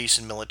their police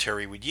and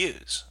military would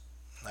use.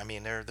 I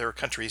mean, there are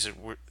countries that,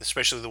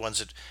 especially the ones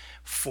that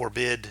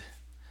forbid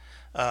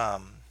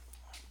um,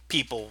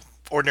 people,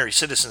 ordinary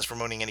citizens,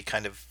 from owning any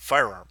kind of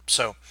firearm.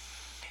 So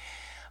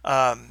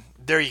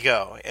there you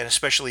go, and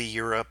especially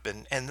Europe,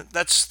 and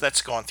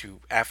that's gone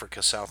through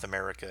Africa, South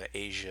America,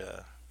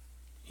 Asia.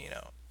 You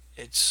know,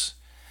 it's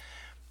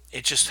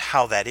it's just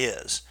how that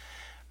is.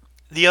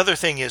 The other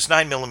thing is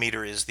 9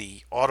 millimeter is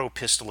the auto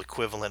pistol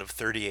equivalent of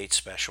 38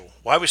 Special.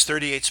 Why was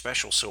 38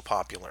 Special so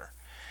popular?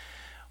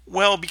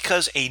 Well,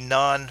 because a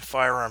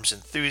non-firearms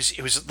enthusiast,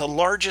 it was the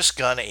largest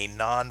gun a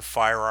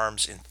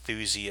non-firearms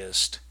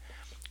enthusiast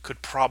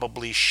could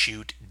probably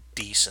shoot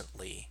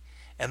decently.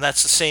 And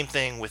that's the same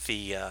thing with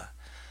the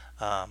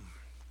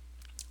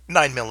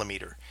 9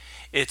 millimeter.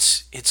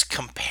 It's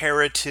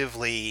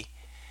comparatively,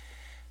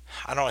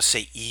 I don't want to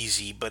say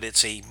easy, but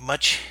it's a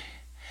much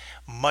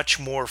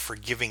more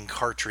forgiving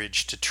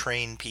cartridge to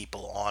train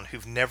people on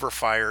who've never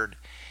fired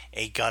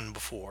a gun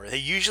before. They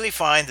usually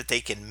find that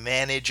they can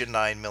manage a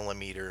 9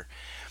 millimeter.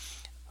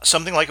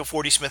 Something like a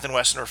 40 Smith and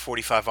Wesson or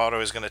 45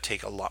 Auto is going to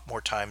take a lot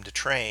more time to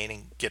train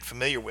and get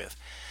familiar with.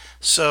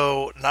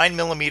 So 9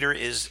 millimeter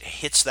is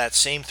hits that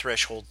same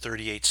threshold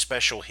 38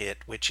 special hit,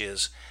 which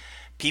is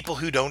people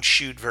who don't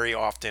shoot very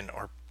often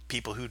or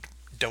people who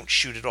don't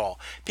shoot at all.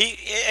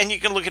 And you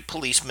can look at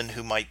policemen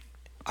who might,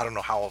 I don't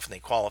know how often they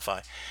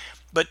qualify,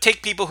 but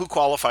take people who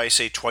qualify,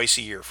 say, twice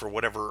a year for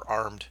whatever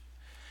armed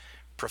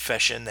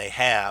profession they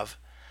have.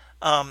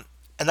 Um,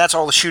 and that's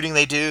all the shooting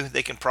they do.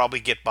 They can probably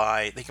get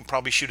by. They can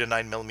probably shoot a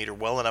 9 millimeter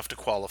well enough to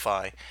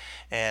qualify,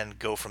 and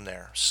go from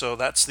there. So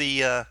that's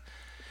the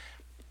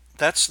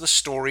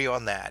story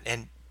on that.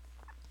 And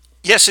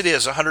yes, it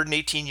is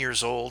 118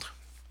 years old.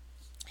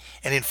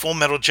 And in Full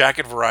Metal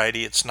Jacket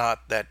variety, it's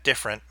not that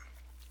different.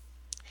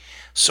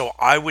 So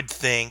I would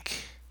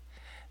think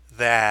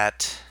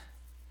that,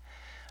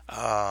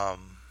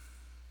 um,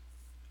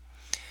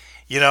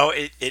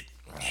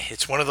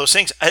 it's one of those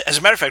things. As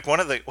a matter of fact, one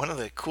of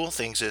the cool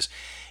things is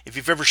if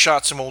you've ever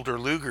shot some older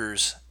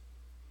Lugers.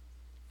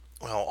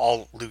 Well,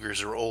 all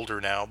Lugers are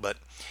older now, but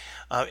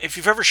if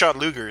you've ever shot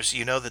Lugers,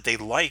 you know that they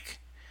like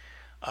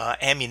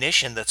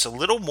ammunition that's a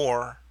little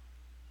more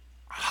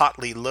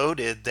hotly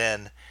loaded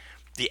than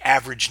the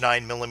average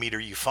 9 millimeter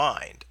you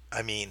find.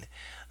 I mean,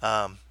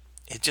 um,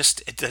 it's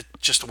just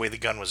the way the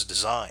gun was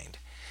designed,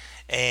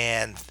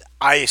 and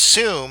I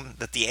assume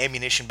that the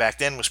ammunition back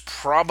then was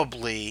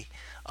probably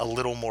a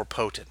little more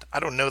potent. I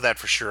don't know that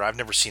for sure. I've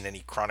never seen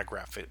any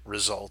chronograph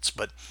results,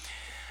 but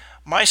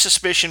my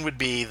suspicion would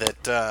be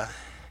that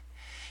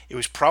it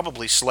was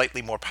probably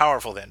slightly more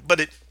powerful then.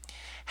 But it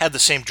had the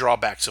same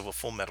drawbacks of a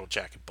Full Metal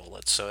Jacket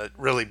bullet, so it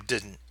really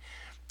didn't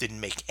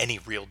make any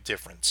real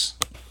difference.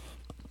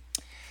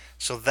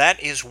 So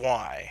that is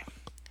why.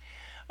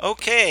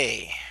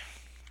 Okay.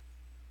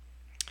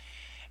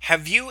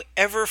 Have you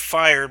ever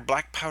fired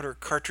black powder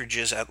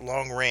cartridges at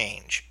long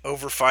range,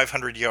 over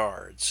 500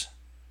 yards?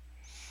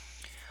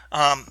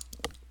 Um,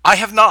 I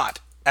have not,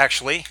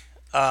 actually.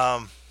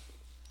 Um,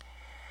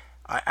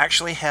 I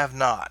actually have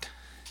not.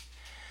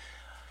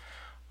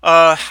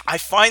 I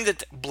find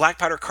that black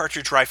powder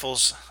cartridge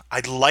rifles,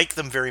 I like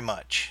them very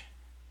much.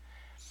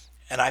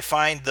 And I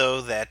find,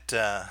 though, that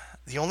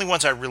the only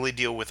ones I really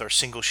deal with are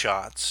single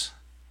shots,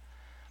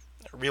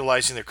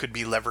 realizing there could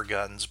be lever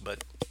guns,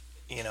 but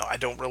I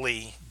don't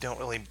really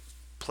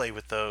play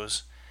with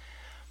those.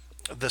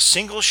 The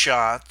single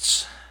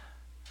shots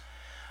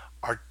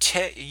are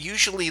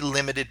usually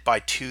limited by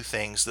two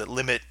things that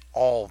limit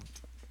all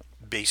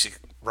basic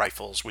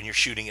rifles when you're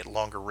shooting at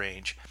longer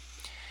range.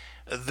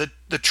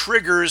 The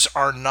triggers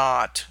are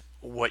not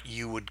what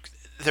you would.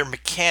 They're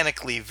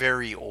mechanically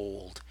very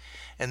old,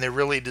 and they're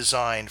really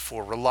designed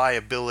for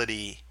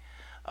reliability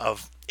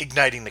of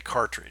igniting the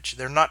cartridge.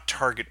 They're not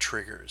target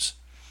triggers.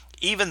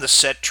 Even the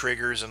set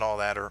triggers and all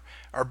that are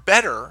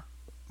better,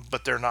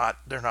 but they're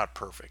not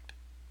perfect.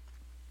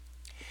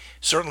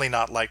 Certainly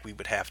not like we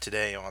would have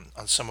today on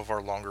some of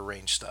our longer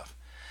range stuff.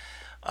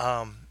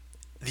 Um,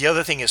 the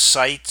other thing is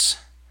sights.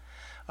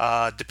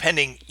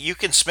 Depending, you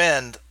can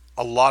spend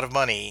a lot of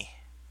money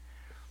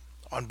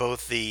on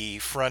both the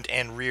front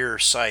and rear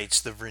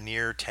sights, the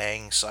Vernier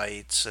Tang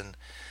sights and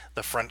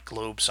the front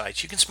globe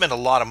sights. You can spend a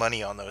lot of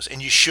money on those,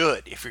 and you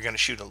should if you're going to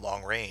shoot at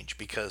long range,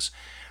 because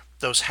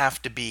those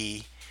have to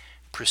be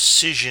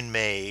precision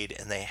made,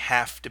 and they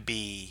have to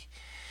be,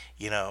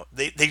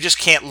 they just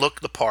can't look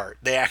the part.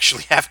 They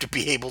actually have to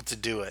be able to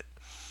do it.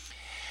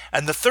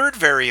 And the third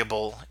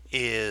variable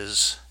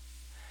is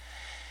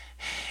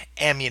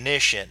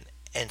ammunition,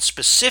 and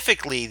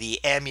specifically the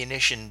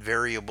ammunition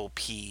variable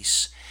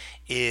piece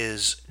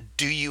is,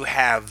 do you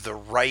have the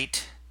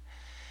right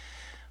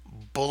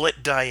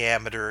bullet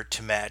diameter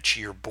to match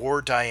your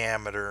bore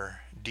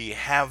diameter? Do you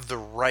have the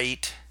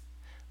right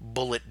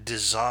bullet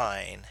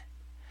design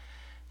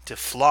to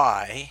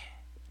fly?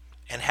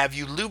 And have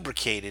you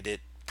lubricated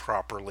it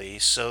properly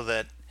so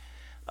that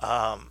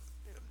the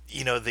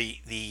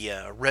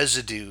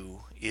residue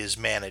is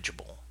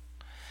manageable?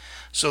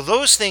 So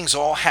those things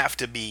all have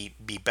to be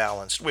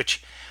balanced.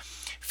 Which,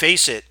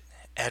 face it,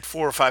 at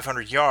 400 or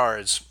 500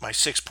 yards, my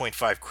 6.5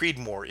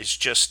 Creedmoor is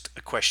just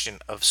a question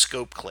of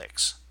scope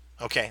clicks.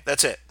 Okay,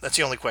 that's it. That's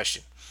the only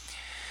question.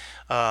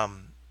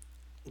 Um,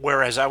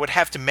 Whereas I would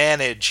have to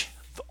manage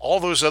all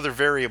those other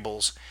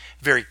variables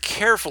very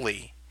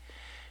carefully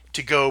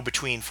to go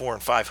between 400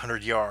 and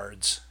 500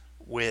 yards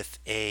with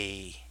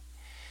a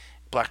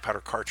black powder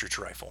cartridge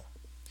rifle.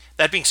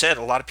 That being said,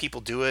 a lot of people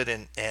do it,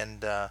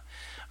 and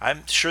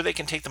I'm sure they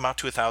can take them out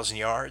to 1,000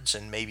 yards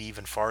and maybe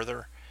even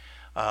farther.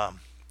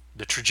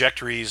 The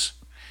trajectories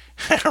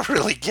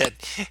really get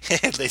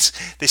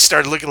they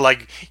start looking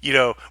like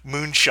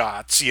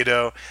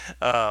moonshots.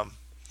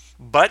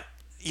 But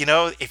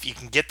if you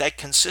can get that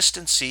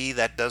consistency,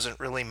 that doesn't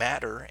really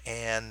matter.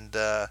 And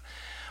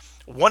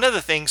One of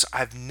the things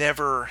I've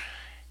never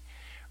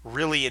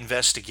really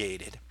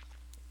investigated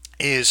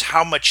is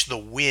how much the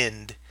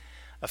wind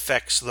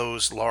affects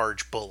those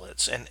large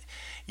bullets. And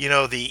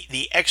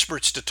the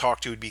experts to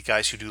talk to would be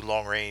guys who do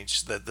long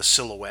range, the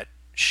silhouette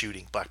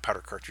shooting, black powder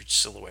cartridge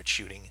silhouette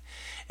shooting,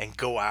 and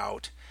go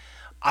out.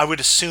 I would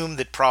assume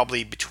that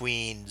probably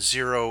between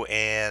 0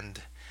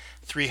 and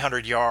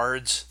 300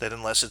 yards, that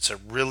unless it's a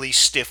really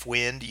stiff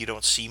wind, you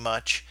don't see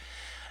much.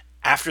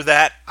 After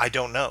that, I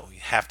don't know. You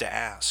have to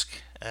ask.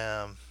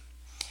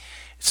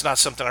 It's not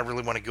something I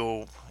really want to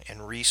go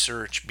and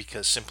research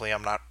because simply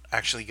I'm not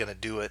actually going to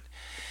do it.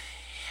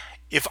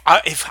 If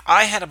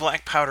I had a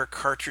black powder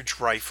cartridge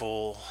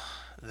rifle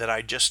that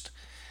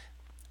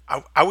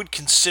I would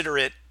consider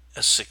it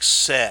a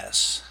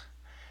success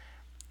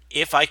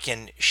if I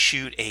can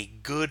shoot a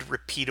good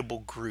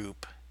repeatable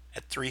group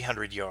at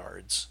 300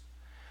 yards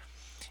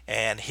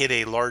and hit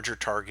a larger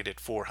target at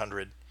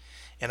 400,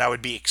 and I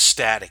would be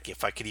ecstatic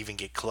if I could even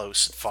get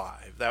close at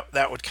 5.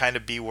 That would kind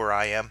of be where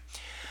I am.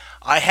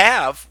 I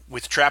have,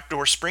 with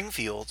Trapdoor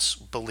Springfields,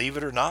 believe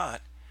it or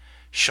not,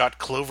 shot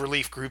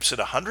cloverleaf groups at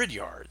 100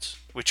 yards,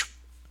 which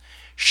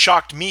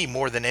shocked me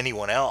more than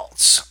anyone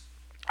else.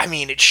 I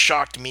mean, it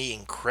shocked me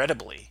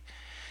incredibly.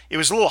 It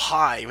was a little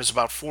high. It was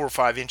about 4 or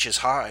 5 inches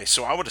high,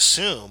 so I would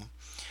assume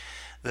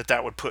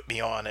that would put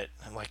me on at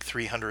like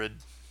 300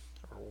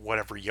 or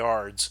whatever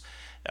yards.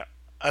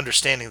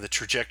 Understanding the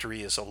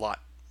trajectory is a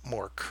lot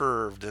more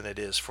curved than it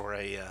is for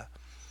a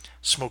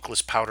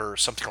smokeless powder or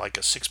something like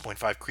a 6.5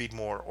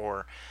 Creedmoor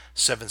or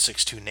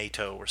 7.62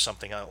 NATO or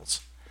something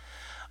else.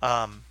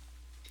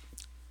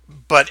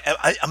 But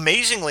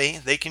amazingly,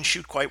 they can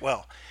shoot quite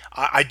well.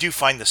 I do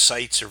find the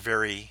sights are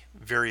very,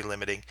 very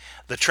limiting.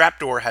 The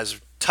Trapdoor has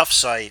tough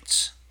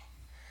sights.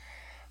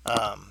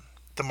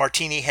 The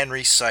Martini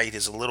Henry sight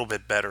is a little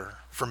bit better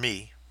for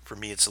me. For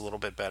me, it's a little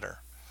bit better.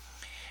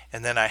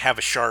 And then I have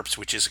a Sharps,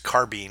 which is a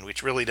carbine,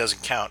 which really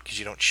doesn't count because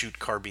you don't shoot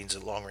carbines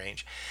at long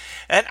range.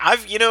 And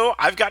I've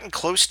gotten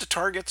close to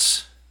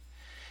targets,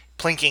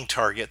 plinking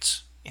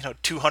targets.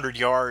 200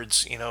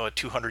 yards. A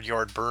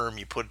 200-yard berm.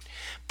 You put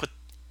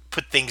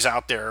things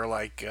out there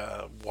like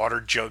water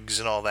jugs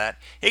and all that.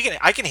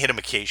 I can hit them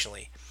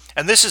occasionally.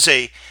 And this is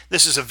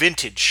a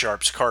vintage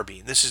Sharps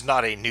carbine. This is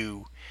not a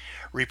new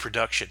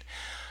reproduction.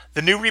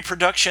 The new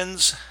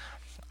reproductions,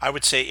 I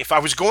would say, if I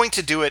was going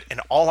to do it and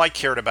all I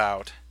cared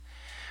about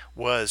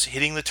was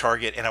hitting the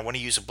target and I want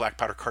to use a black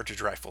powder cartridge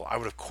rifle, I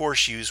would of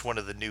course use one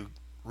of the new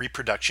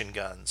reproduction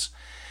guns.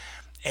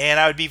 And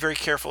I would be very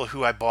careful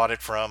who I bought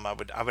it from. I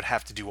would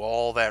have to do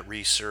all that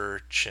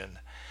research and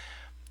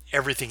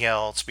everything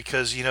else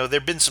because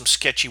there've been some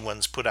sketchy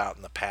ones put out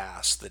in the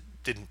past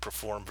that didn't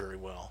perform very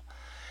well.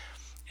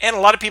 And a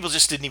lot of people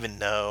just didn't even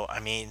know. I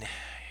mean,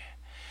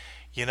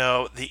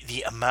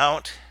 the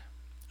amount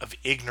of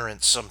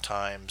ignorance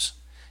sometimes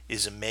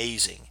is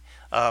amazing.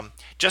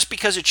 Just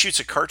because it shoots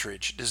a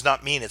cartridge does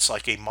not mean it's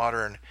like a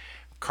modern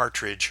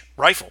cartridge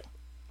rifle.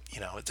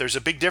 There's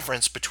a big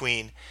difference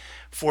between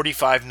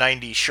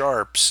 4590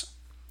 Sharps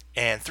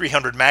and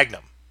 300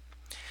 Magnum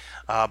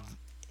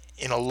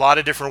in a lot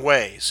of different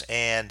ways.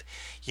 And,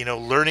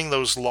 learning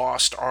those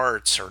lost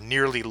arts or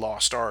nearly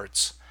lost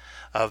arts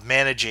of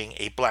managing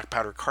a black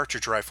powder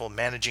cartridge rifle,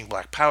 managing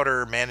black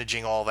powder,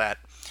 managing all that,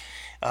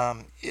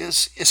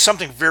 is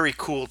something very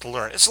cool to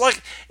learn.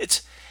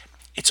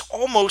 It's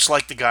almost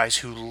like the guys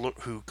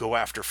who go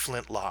after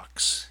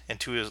flintlocks and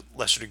to a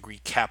lesser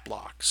degree cap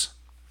locks.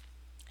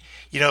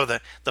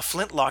 The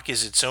flintlock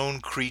is its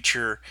own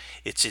creature,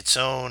 it's its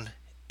own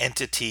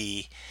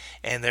entity,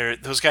 and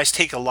those guys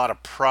take a lot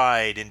of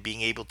pride in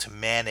being able to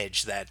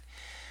manage that.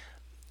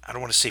 I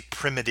don't want to say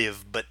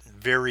primitive, but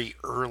very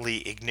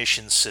early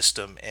ignition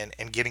system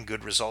and getting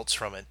good results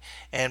from it.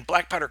 And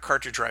black powder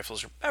cartridge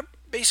rifles are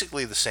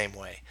basically the same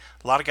way.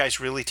 A lot of guys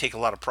really take a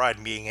lot of pride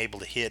in being able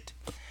to hit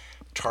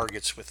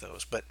targets with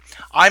those. But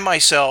I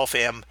myself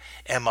am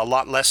a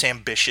lot less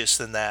ambitious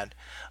than that.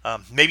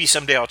 Maybe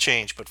someday I'll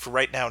change, but for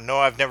right now, no,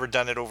 I've never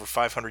done it over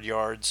 500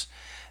 yards,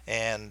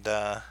 and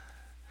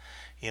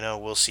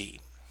we'll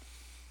see.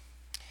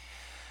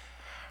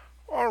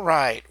 All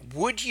right,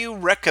 would you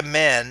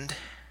recommend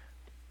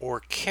or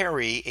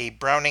carry a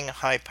Browning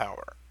high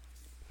power?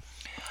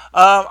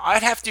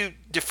 I'd have to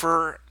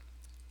defer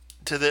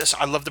to this.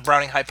 I love the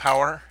Browning high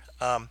power.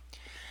 I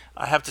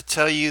have to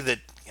tell you that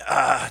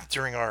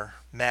during our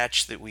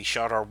match that we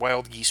shot, our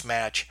wild geese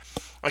match,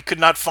 I could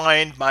not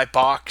find my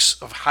box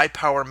of high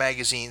power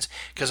magazines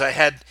because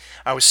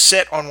I was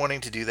set on wanting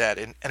to do that,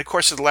 and of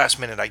course at the last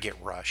minute I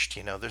get rushed.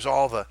 There's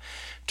all the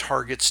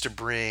targets to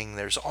bring,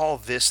 there's all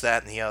this,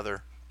 that, and the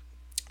other.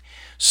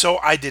 So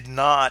I did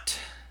not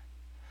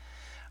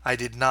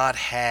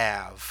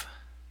have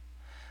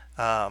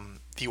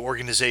the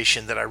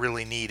organization that I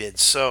really needed.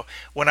 So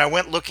when I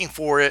went looking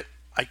for it,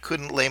 I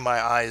couldn't lay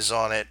my eyes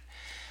on it.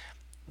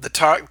 The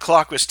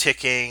clock was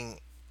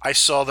ticking. I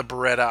saw the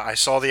Beretta, I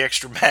saw the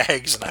extra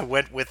mags, and I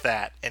went with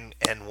that and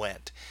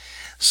went.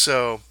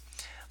 So,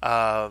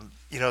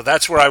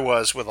 that's where I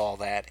was with all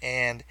that.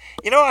 And,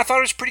 I thought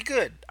it was pretty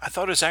good. I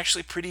thought it was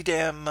actually pretty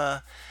damn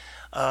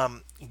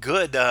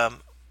Good.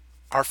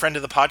 Our friend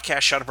of the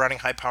podcast shot a Browning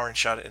high power and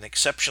shot an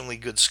exceptionally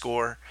good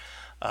score,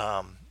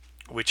 um,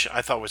 which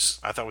I thought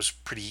was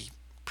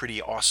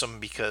pretty awesome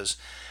because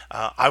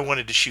I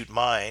wanted to shoot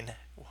mine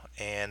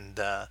and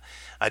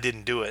I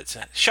didn't do it.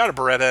 So, shot a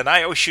Beretta, and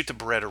I always shoot the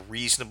Beretta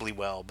reasonably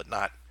well, but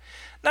not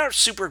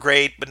super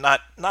great, but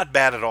not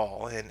bad at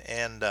all.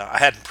 And I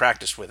hadn't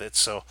practiced with it,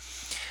 so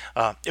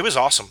it was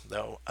awesome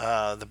though.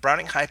 The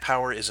Browning high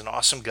power is an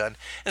awesome gun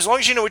as long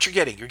as you know what you're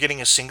getting. You're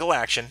getting a single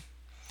action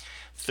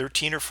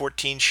 13 or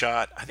 14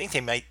 shot. I think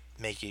they might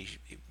make a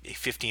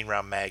 15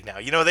 round mag now.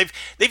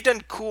 They've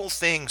done cool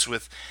things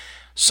with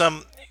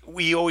some.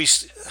 We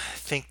always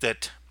think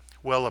that,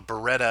 well, a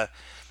Beretta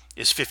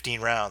is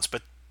 15 rounds,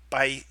 but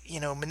by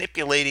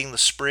manipulating the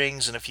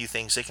springs and a few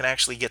things, they can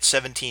actually get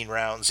 17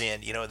 rounds in.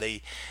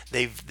 They've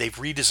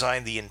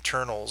redesigned the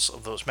internals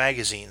of those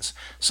magazines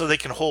so they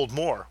can hold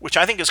more, which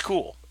I think is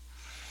cool.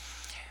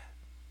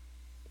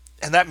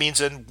 And that means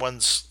that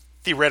one's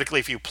theoretically,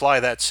 if you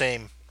apply that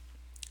same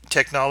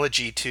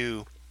technology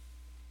to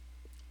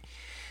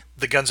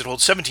the guns that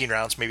hold 17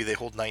 rounds, maybe they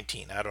hold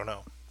 19. I don't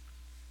know.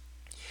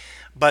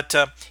 But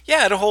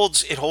yeah, it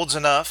holds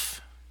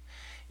enough.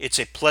 It's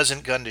a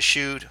pleasant gun to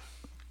shoot.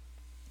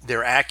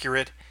 They're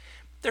accurate.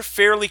 They're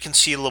fairly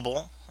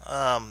concealable.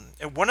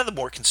 One of the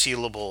more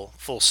concealable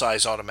full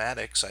size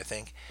automatics, I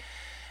think.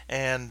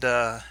 And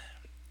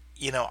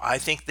I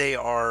think they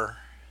are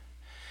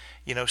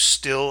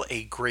still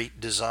a great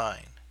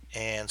design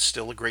and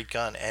still a great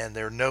gun, and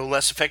they're no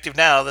less effective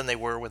now than they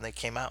were when they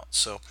came out.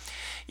 So,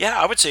 yeah,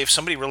 I would say if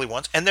somebody really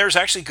wants, and there's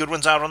actually good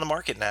ones out on the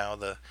market now.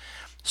 The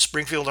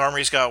Springfield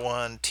Armory's got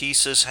one,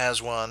 TSIS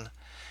has one,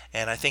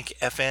 and I think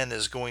FN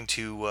is going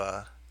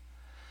to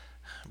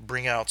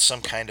bring out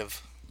some kind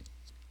of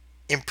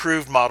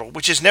improved model,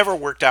 which has never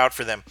worked out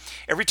for them.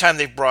 Every time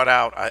they've brought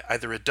out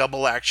either a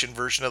double action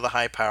version of the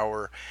high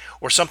power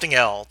or something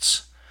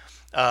else,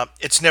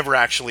 it's never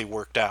actually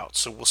worked out.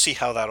 So we'll see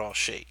how that all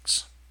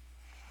shakes.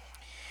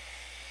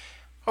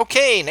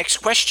 Okay, next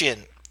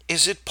question.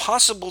 Is it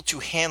possible to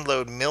hand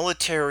load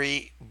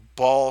military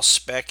ball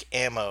spec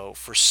ammo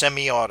for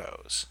semi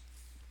autos?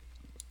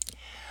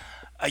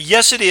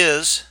 Yes, it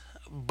is,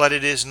 but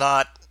it is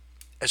not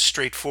as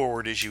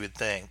straightforward as you would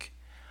think.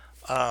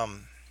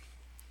 Um,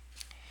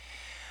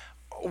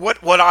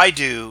 what I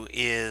do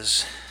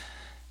is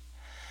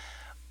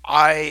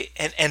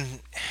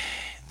and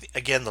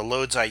again, the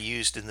loads I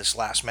used in this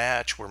last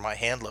match were my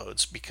hand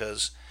loads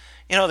because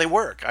they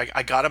work.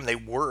 I got them, they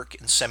work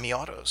in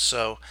semi-autos.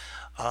 So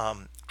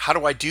how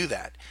do I do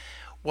that?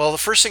 Well, the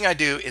first thing I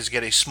do is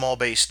get a small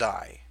base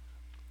die,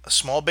 a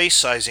small base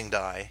sizing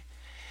die,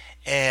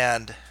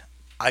 and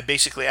I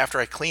basically, after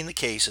I clean the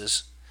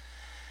cases,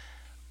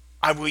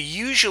 I will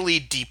usually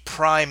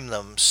deprime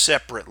them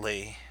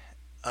separately,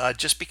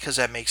 just because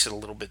that makes it a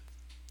little bit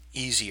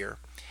easier.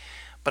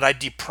 But I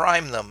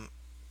deprime them,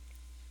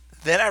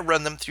 then I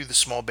run them through the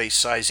small base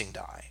sizing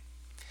die.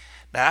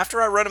 Now,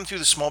 after I run them through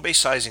the small base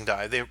sizing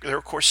die, they're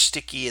of course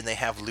sticky and they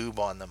have lube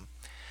on them.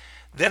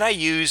 Then I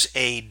use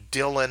a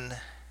Dillon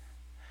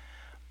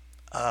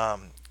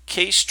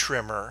case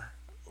trimmer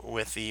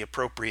with the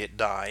appropriate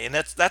die, and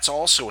that's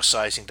also a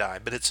sizing die,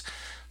 but it's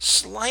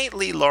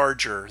slightly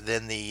larger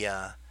than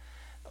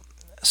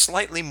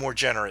slightly more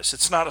generous.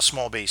 It's not a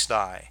small base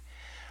die.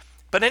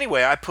 But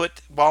anyway,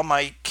 while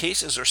my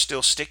cases are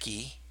still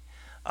sticky,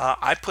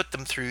 I put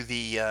them through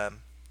the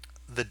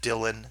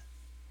Dillon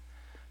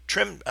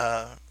trim,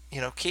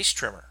 case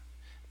trimmer,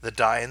 the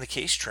die and the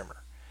case trimmer,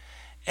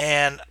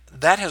 and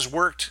that has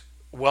worked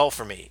well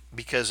for me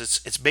because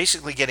it's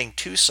basically getting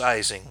two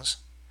sizings,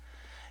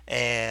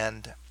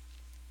 and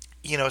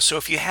so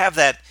if you have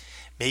that,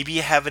 maybe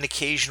you have an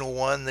occasional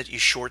one that you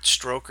short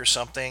stroke or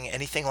something,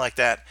 anything like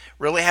that.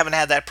 Really haven't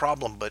had that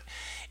problem, but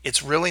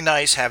it's really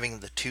nice having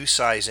the two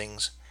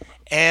sizings,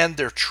 and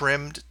they're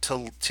trimmed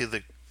to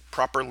the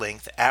proper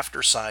length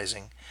after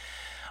sizing.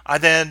 I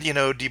then,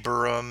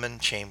 deburr them and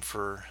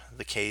chamfer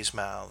the K's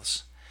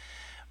mouths.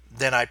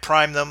 Then I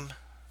prime them,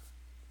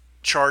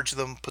 charge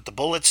them, put the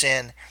bullets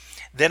in.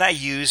 Then I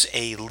use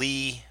a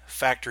Lee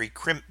factory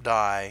crimp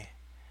die.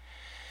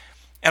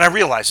 And I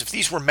realize if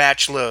these were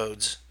match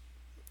loads,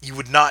 you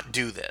would not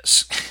do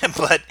this.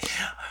 But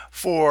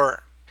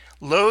for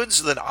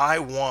loads that I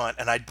want,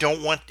 and I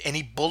don't want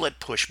any bullet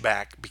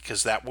pushback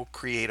because that will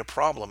create a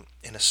problem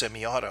in a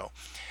semi-auto.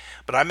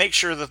 But I make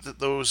sure that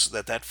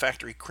that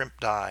factory crimp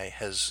die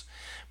has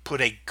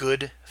put a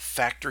good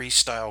factory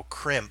style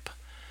crimp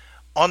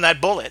on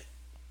that bullet.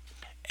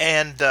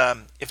 And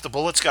if the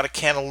bullet's got a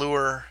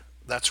cantilure,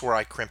 that's where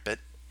I crimp it.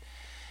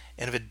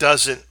 And if it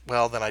doesn't,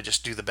 well, then I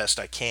just do the best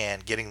I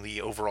can, getting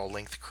the overall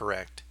length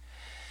correct.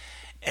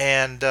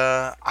 And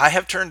I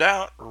have turned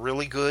out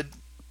really good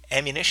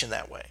ammunition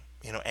that way.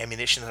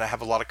 Ammunition that I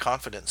have a lot of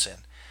confidence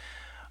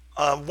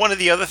in. One of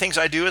the other things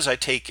I do is I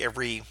take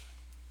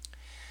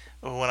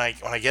when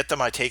I get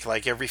them, I take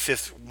like every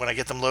fifth. When I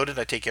get them loaded,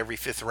 I take every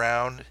fifth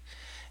round.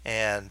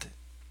 And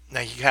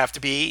now you have to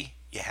be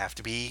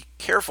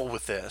careful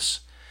with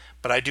this,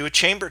 but I do a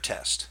chamber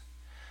test.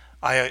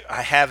 I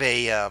have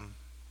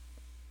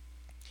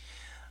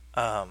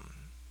Um,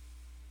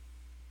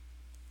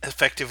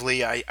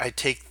 Effectively, I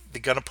take the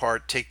gun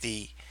apart, take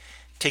the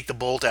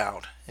bolt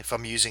out if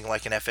I'm using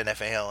like an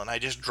FNFAL, and I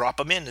just drop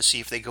them in to see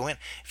if they go in.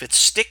 If it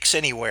sticks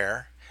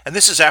anywhere, and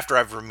this is after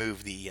I've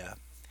removed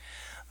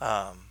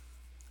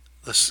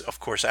this, of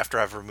course, after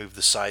I've removed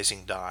the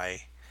sizing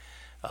die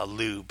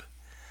lube,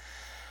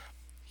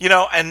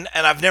 and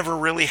I've never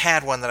really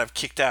had one that I've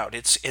kicked out.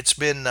 It's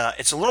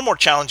a little more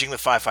challenging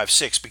with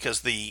 5.56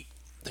 because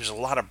there's a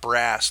lot of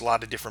brass, a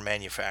lot of different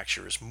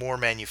manufacturers, more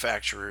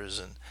manufacturers,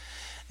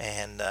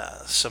 and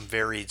some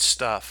varied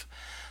stuff.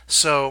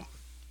 So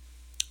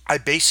I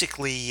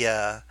basically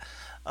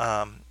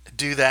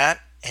do that,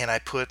 and I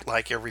put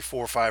like every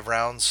 4 or 5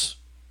 rounds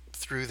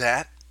through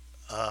that,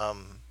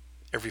 um,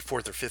 every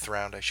fourth or fifth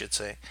round, I should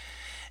say.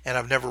 And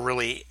I've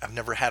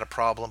never had a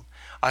problem.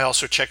 I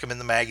also check them in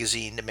the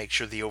magazine to make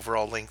sure the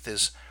overall length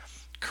is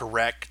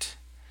correct.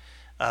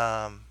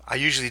 I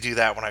usually do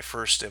that when I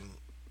first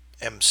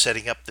am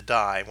setting up the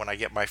die. When I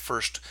get my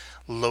first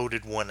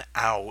loaded one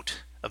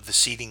out of the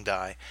seating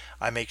die,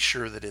 I make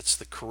sure that it's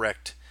the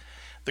correct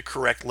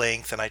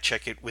length, and I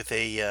check it with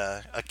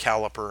a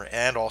caliper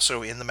and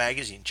also in the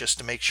magazine just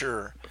to make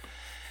sure.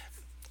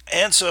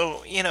 And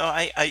so, you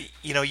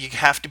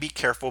have to be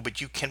careful,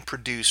 but you can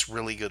produce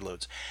really good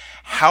loads.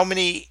 How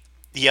many?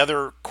 The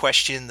other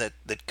question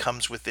that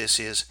comes with this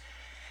is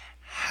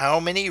how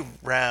many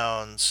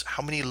rounds,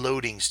 how many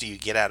loadings do you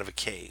get out of a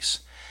case?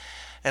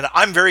 And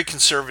I'm very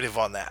conservative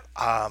on that.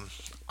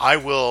 I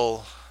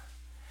will.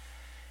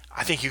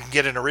 I think you can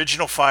get an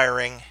original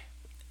firing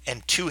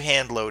and two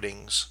hand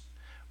loadings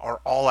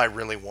are all I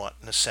really want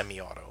in a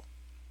semi-auto.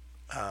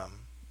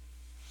 Um,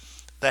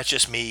 that's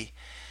just me.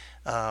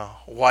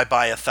 Why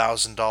buy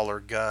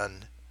 $1,000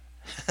 gun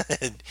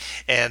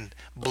and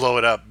blow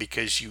it up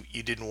because you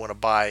didn't want to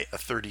buy a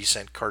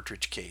 30-cent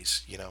cartridge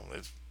case?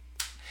 It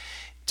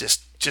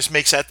just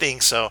makes that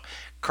thing so.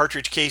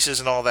 Cartridge cases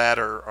and all that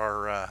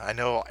are I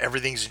know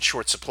everything's in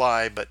short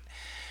supply, but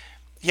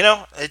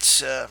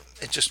it's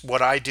just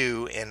what I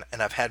do, and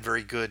I've had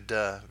very good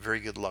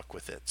luck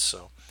with it.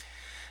 So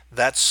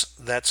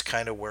that's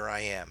kind of where I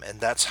am, and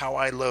that's how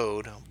I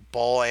load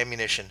ball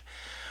ammunition.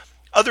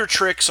 Other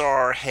tricks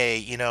are, hey,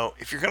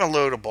 if you're going to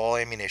load a ball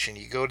ammunition,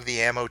 you go to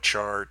the ammo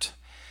chart,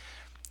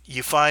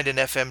 you find an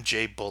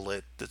FMJ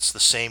bullet that's the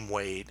same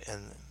weight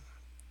and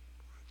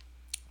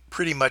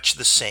pretty much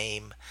the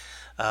same,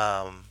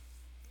 um,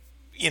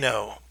 you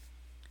know,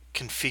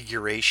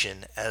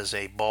 configuration as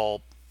a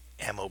ball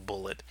ammo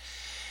bullet.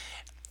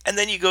 And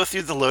then you go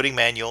through the loading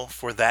manual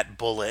for that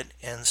bullet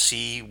and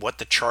see what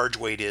the charge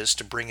weight is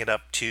to bring it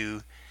up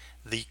to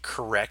the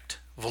correct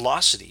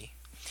velocity.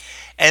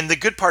 And the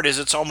good part is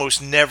it's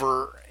almost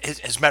never,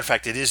 as a matter of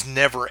fact, it is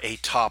never a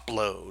top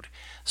load.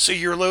 So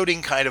you're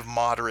loading kind of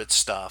moderate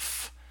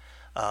stuff.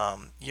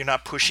 You're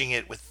not pushing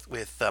it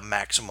with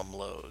maximum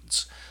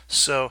loads.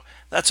 So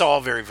that's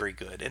all very very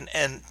good,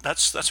 and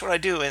that's what I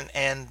do,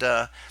 and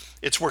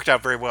it's worked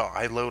out very well.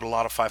 I load a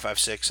lot of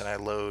 5.56, and I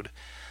load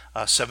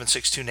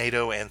 7.62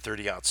 NATO and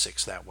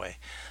 30-06 that way.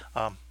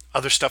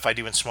 Other stuff I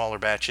do in smaller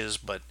batches,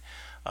 but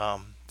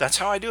that's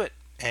how I do it,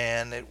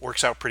 and it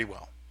works out pretty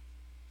well.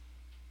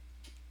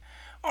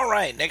 All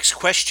right, next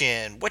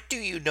question. What do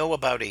you know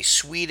about a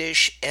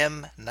Swedish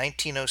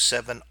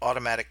M1907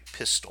 automatic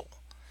pistol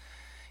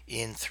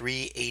in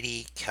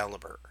 380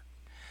 caliber?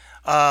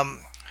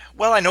 Um,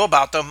 well, I know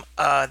about them.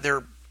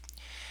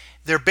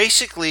 They're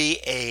basically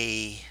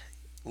a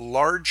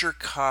larger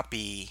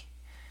copy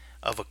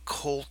of a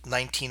Colt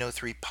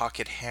 1903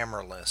 pocket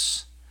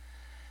hammerless,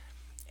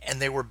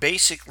 and they were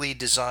basically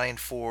designed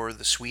for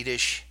the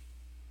Swedish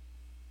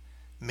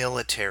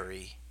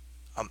military,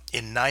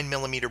 in 9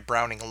 millimeter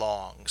Browning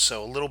long,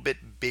 so a little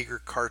bit bigger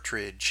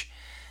cartridge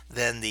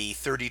than the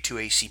 32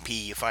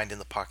 ACP you find in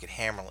the pocket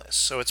hammerless.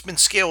 So it's been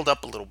scaled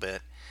up a little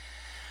bit.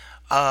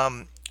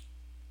 Um,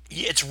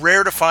 it's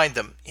rare to find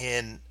them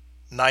in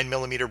 9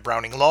 millimeter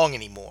Browning long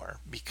anymore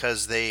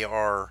because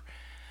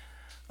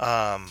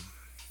um,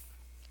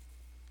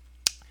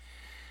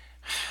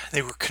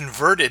 they were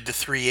converted to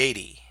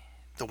 380.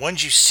 The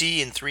ones you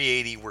see in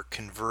 380 were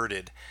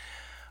converted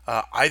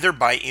either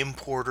by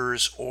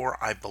importers, or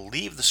I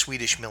believe the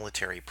Swedish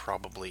military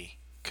probably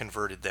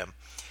converted them.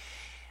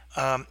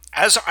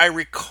 As I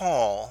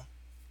recall,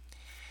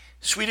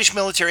 Swedish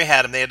military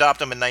had them. They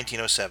adopted them in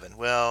 1907.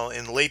 Well,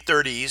 in the late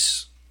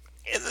 30s,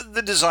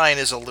 the design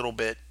is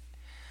the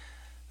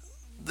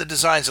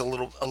design's a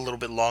little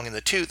bit long in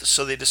the tooth,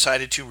 so they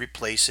decided to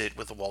replace it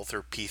with a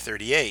Walther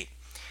P38.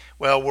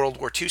 Well, World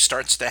War II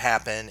starts to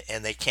happen,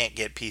 and they can't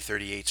get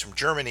P38s from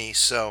Germany,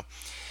 so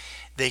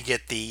they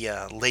get the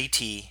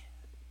Lehti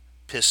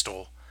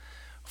pistol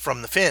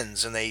from the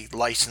Finns, and they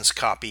license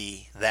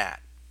copy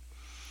that.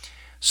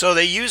 So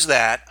they use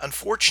that.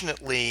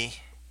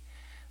 Unfortunately,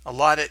 a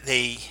lot of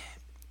the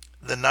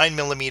 9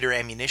 millimeter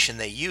ammunition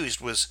they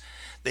used was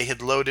they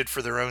had loaded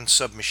for their own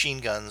submachine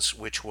guns,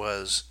 which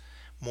was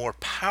more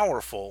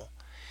powerful,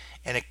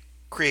 and it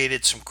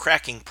created some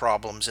cracking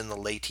problems in the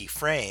Lehti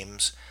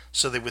frames.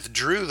 So they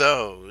withdrew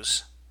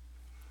those,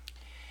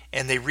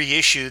 and they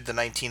reissued the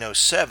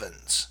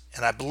 1907s,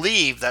 and I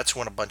believe that's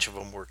when a bunch of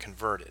them were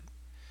converted.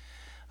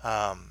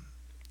 Um,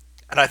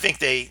 and I think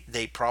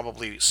they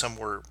probably some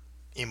were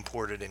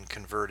imported and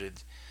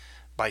converted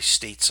by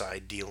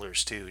stateside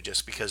dealers too,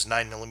 just because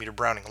 9 millimeter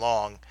Browning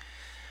long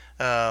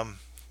um,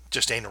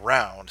 just ain't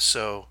around.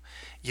 So,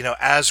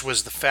 as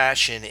was the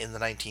fashion in the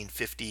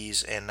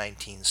 1950s and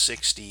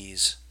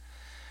 1960s,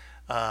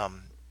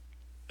 um,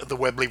 the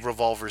Webley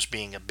revolvers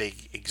being a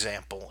big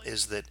example,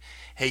 is that,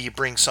 hey, you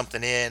bring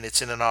something in,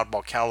 it's in an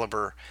oddball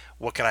caliber,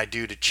 what can I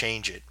do to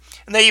change it?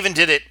 And they even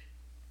did it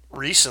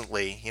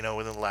recently,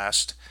 within the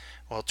last,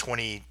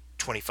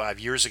 25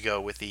 years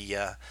ago with the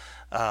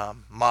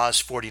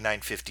Maz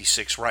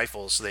 4956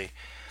 rifles.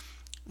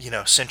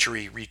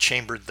 Century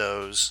rechambered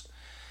those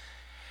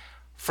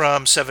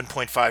from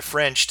 7.5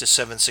 French to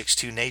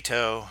 7.62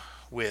 NATO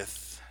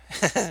with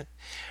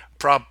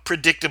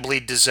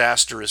predictably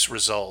disastrous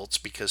results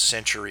because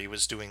Century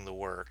was doing the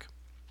work.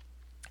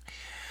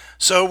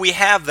 So we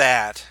have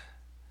that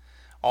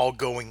all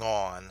going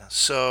on.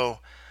 So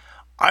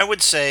I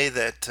would say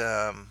that,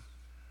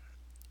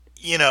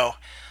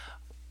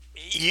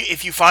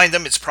 if you find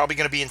them, it's probably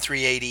going to be in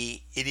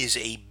 380. It is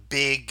a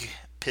big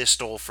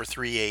pistol for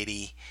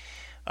 380.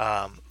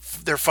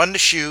 They're fun to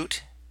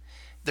shoot.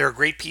 They're a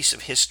great piece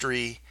of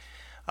history,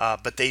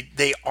 but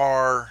they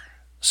are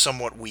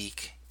somewhat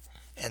weak,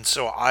 and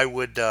so I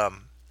would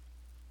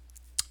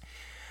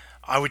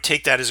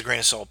take that as a grain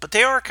of salt. But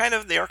they are kind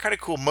of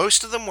cool.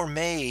 Most of them were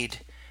made,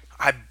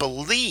 I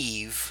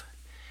believe,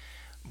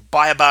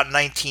 by about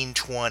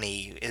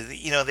 1920.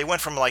 They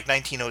went from like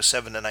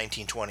 1907 to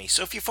 1920.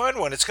 So if you find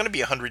one, it's going to be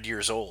 100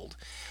 years old,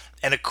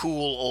 and a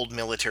cool old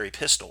military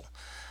pistol.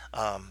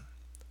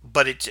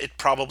 But it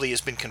probably has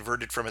been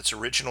converted from its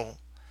original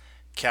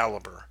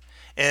caliber.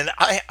 And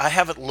I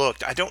haven't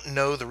looked. I don't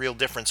know the real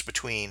difference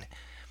between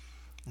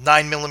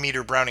 9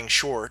 millimeter Browning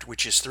short,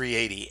 which is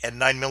 380, and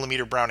 9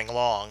 millimeter Browning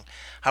long.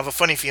 I have a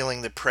funny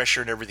feeling that pressure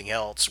and everything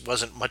else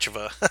wasn't much of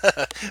a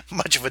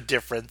much of a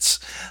difference.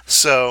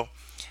 So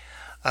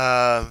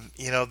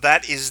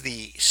that is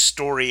the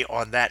story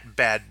on that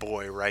bad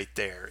boy right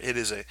there. It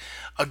is a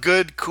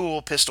good,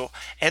 cool pistol,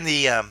 and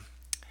the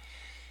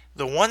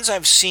ones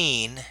I've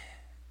seen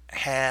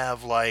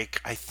have,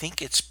 like, I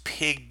think it's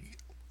pig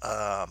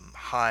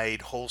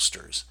hide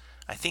holsters.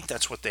 I think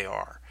that's what they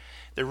are.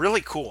 They're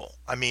really cool.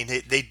 I mean,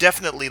 they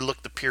definitely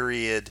look the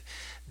period,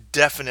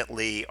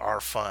 definitely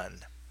are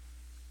fun.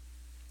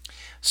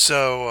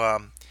 So,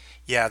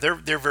 yeah, they're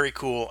very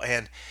cool.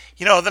 And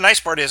the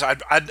nice part is,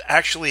 I'd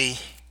actually,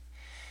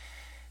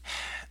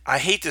 I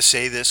hate to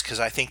say this because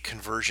I think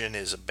conversion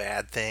is a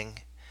bad thing,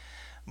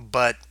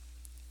 but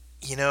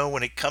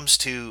when it comes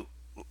to,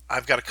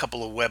 I've got a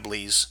couple of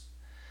Webleys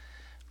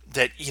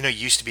that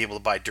used to be able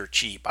to buy dirt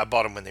cheap. I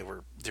bought them when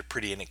they're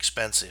pretty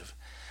inexpensive.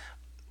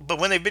 But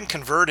when they've been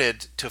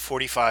converted to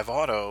 45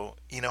 auto,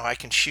 I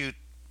can shoot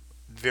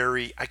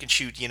very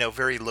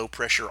low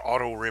pressure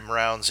auto rim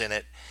rounds in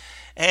it,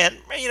 and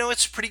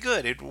it's pretty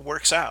good. It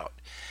works out,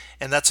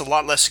 and that's a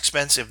lot less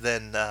expensive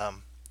than the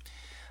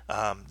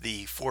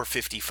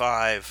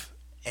 455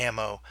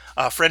 ammo.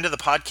 A friend of the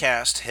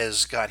podcast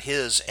has got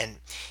his, and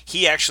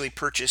he actually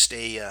purchased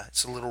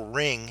it's a little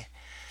ring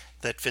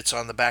that fits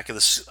on the back of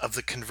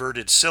the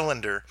converted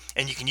cylinder,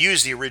 and you can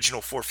use the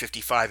original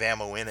 455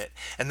 ammo in it,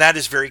 and that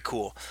is very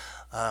cool.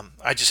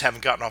 I just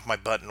haven't gotten off my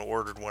butt and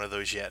ordered one of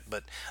those yet,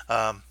 but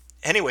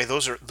anyway,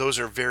 those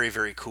are very,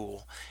 very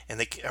cool, and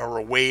they are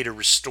a way to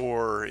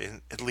restore,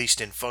 at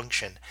least in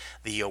function,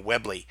 the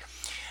Webley.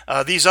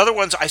 These other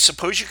ones, I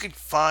suppose you could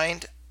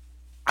find.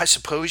 I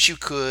suppose you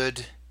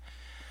could,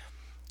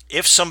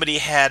 if somebody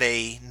had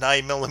a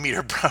 9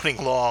 millimeter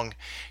Browning long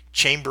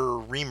chamber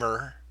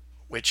reamer,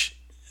 which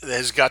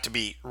has got to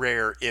be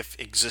rare if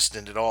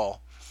existent at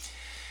all.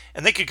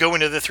 And they could go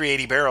into the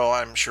 380 barrel,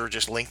 I'm sure,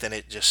 just lengthen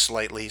it just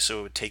slightly so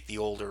it would take the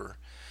older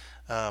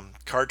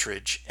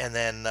cartridge. And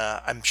then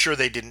I'm sure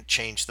they didn't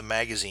change the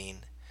magazine,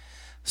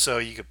 so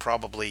you could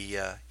probably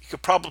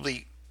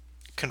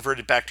convert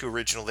it back to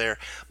original there.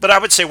 But I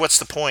would say, what's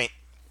the point?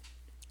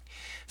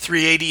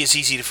 380 is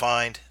easy to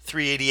find.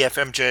 380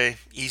 FMJ,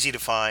 easy to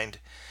find.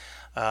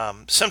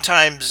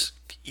 Sometimes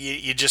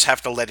you just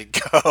have to let it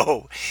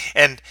go,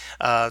 and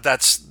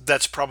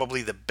that's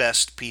probably the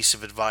best piece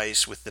of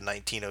advice with the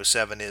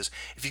 1907 is,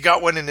 if you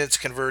got one and it's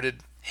converted,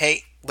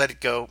 hey, let it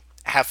go,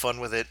 have fun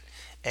with it,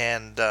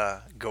 and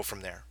go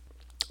from there.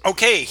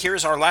 Okay,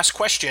 here's our last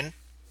question.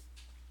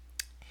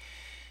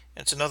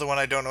 It's another one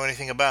I don't know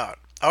anything about.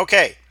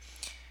 Okay,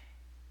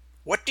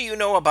 what do you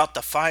know about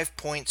the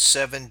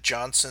 5.7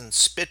 Johnson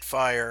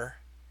Spitfire,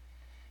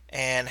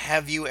 and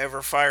have you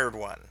ever fired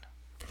one?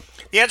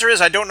 The answer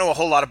is, I don't know a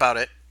whole lot about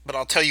it, but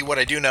I'll tell you what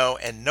I do know.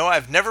 And no,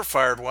 I've never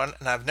fired one,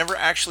 and I've never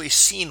actually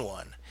seen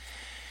one.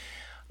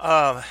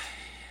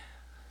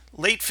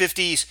 Late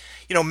 50s,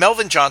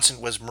 Melvin Johnson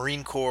was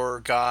Marine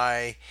Corps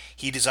guy.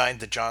 He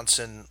designed the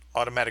Johnson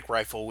automatic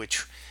rifle,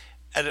 which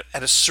at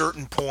a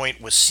certain point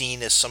was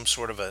seen as some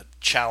sort of a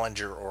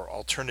challenger or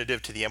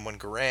alternative to the M1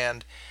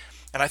 Garand.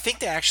 And I think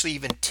they actually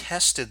even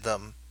tested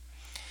them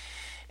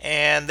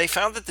And they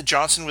found that the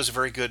Johnson was a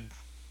very good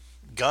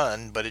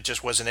gun, but it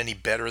just wasn't any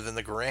better than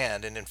the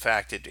Garand. And in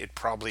fact, it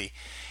probably,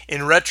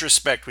 in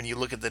retrospect, when you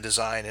look at the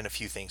design and a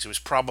few things, it was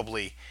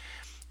probably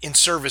in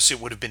service it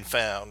would have been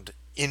found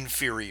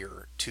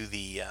inferior to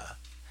the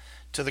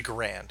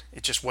Garand.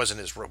 It just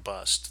wasn't as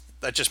robust.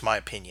 That's just my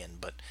opinion,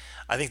 but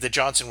I think the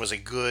Johnson was a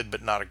good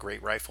but not a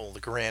great rifle. The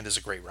Garand is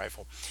a great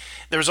rifle.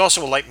 There was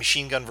also a light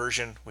machine gun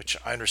version, which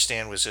I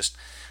understand was just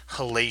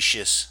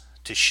hellacious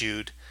to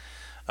shoot.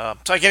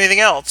 It's like anything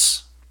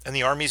else, and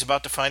the Army's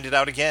about to find it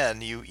out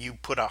again. You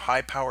put a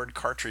high powered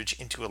cartridge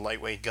into a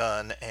lightweight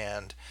gun,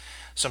 and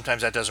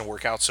sometimes that doesn't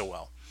work out so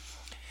well.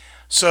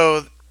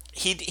 So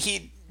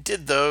he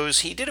did those.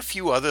 He did a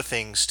few other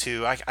things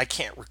too. I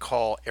can't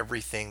recall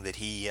everything that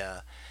he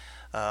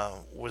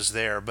was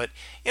there, but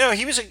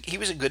he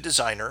was a good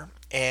designer.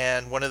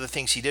 And one of the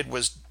things he did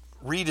was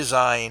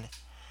redesign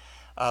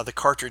the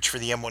cartridge for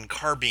the M1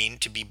 carbine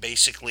to be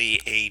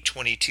basically a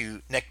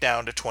 22 neck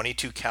down to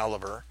 22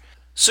 caliber.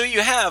 So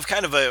you have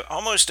kind of a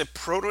almost a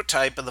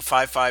prototype of the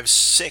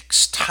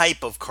 5.56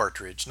 type of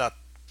cartridge. Not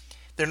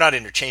they're not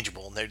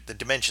interchangeable, and the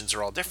dimensions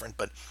are all different,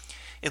 but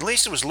at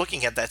least it was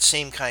looking at that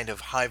same kind of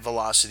high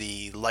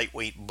velocity,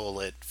 lightweight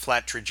bullet,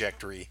 flat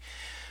trajectory.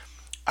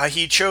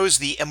 He chose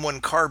the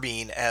M1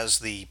 carbine as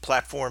the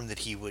platform that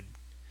he would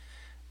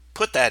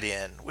put that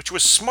in, which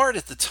was smart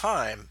at the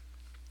time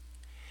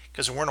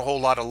because there weren't a whole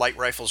lot of light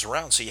rifles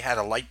around. So you had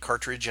a light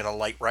cartridge and a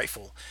light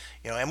rifle.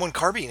 M1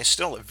 carbine is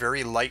still a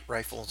very light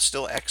rifle and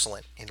still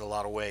excellent in a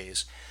lot of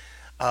ways.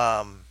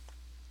 Um,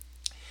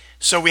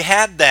 so we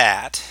had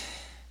that.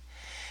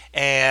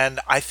 And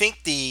I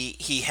think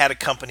he had a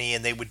company,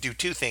 and they would do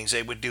two things.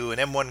 They would do an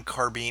M1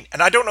 carbine,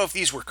 and I don't know if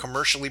these were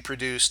commercially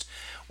produced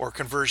or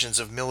conversions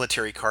of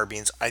military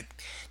carbines. I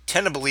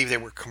tend to believe they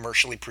were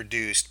commercially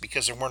produced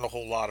because there weren't a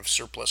whole lot of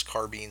surplus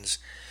carbines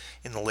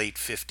in the late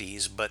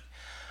 50s. But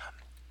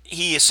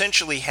he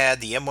essentially had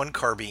the M1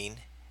 carbine,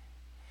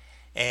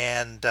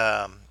 and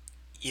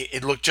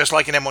it looked just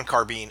like an M1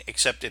 carbine,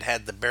 except it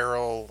had the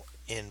barrel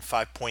in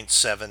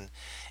 5.7,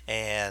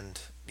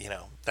 and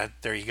that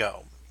there you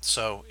go.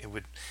 So it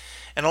would,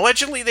 and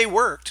allegedly they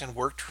worked and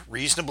worked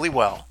reasonably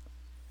well.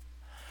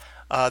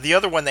 The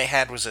other one they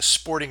had was a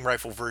sporting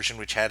rifle version,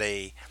 which had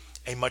a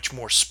much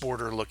more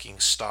sporter looking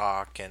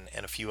stock and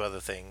a few other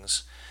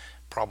things,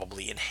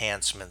 probably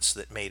enhancements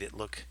that made it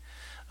look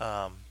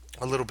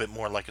a little bit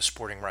more like a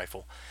sporting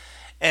rifle.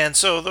 And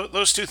so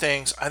those two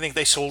things, I think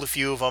they sold a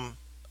few of them.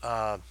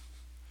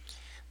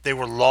 They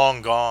were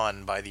long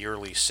gone by the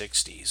early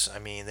 '60s. I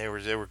mean, they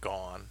were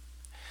gone.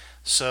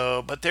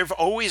 So, but I've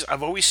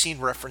always seen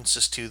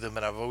references to them,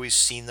 and I've always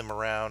seen them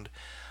around.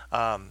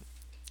 Um,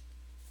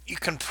 you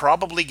can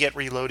probably get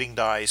reloading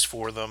dies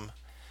for them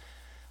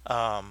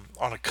on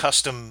a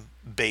custom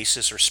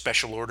basis or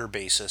special order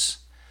basis.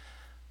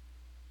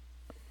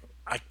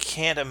 I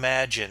can't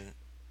imagine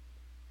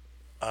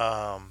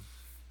um,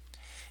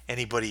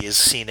 anybody has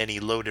seen any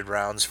loaded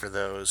rounds for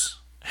those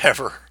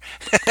ever.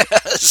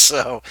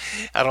 So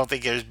I don't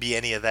think there'd be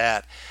any of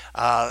that.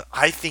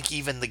 I think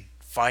even the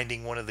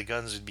finding one of the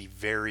guns would be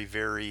very,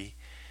 very.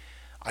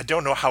 I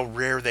don't know how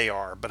rare they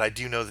are, but I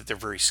do know that they're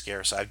very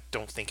scarce. I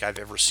don't think I've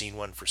ever seen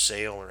one for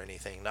sale or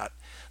anything. Not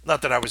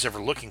that I was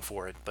ever looking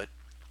for it, but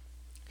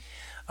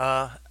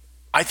uh,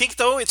 I think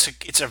though it's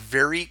a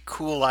very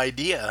cool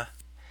idea,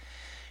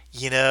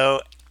 you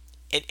know,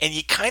 and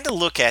you kind of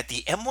look at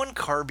the M1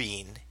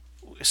 carbine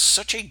is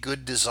such a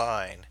good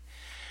design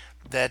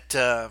that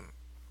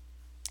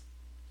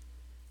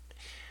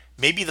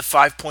maybe the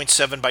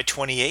 5.7 by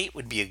 28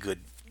 would be a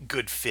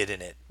good fit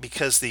in it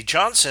because the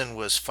Johnson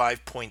was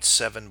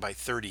 5.7 by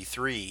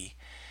 33,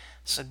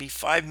 so it'd be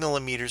 5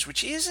 millimeters,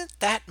 which isn't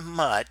that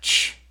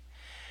much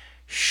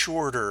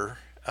shorter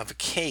of a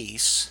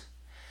case.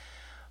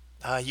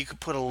 You could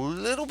put a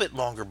little bit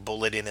longer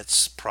bullet in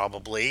it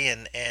probably,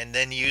 and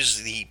then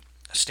use the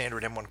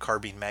standard M1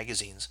 carbine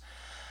magazines.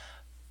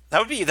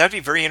 That'd be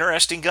a very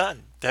interesting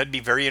gun. That'd be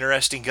a very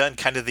interesting gun.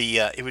 Kind of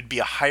it would be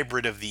a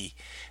hybrid of the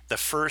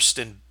first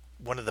and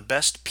one of the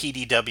best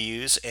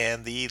PDWs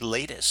and the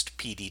latest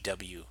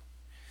PDW.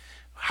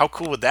 How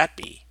cool would that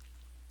be?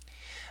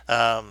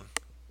 Um,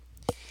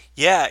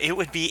 yeah, it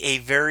would be a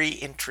very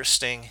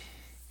interesting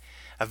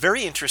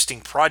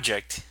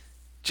project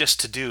just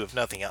to do, if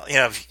nothing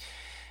else.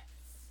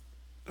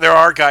 There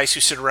are guys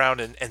who sit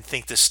around and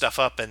think this stuff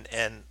up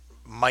and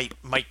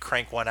might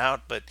crank one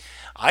out, but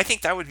I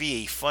think that would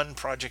be a fun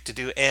project to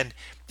do. And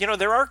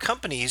there are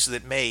companies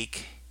that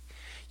make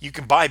you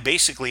can buy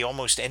basically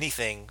almost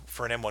anything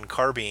for an M1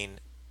 carbine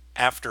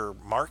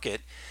aftermarket.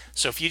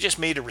 So if you just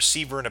made a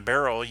receiver and a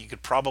barrel, you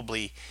could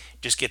probably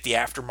just get the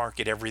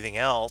aftermarket everything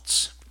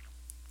else.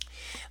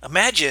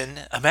 Imagine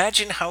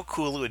how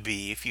cool it would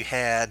be if you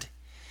had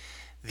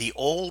the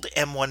old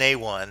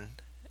M1A1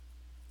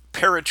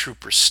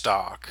 paratrooper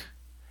stock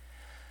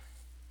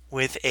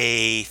with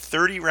a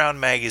 30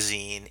 round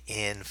magazine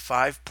in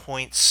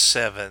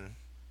 5.7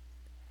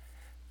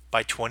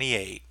 by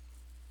 28.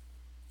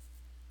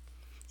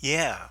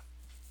 Yeah,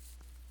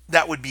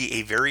 that would be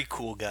a very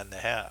cool gun to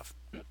have.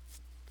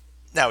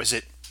 Now, is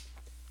it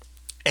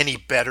any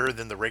better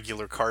than the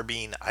regular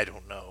carbine? I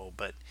don't know,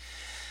 but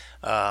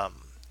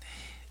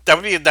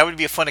that would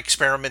be a fun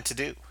experiment to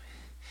do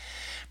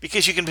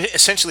because you can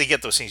essentially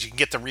get those things. You can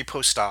get the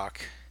repo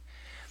stock.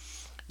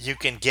 You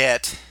can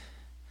get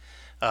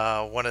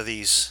one of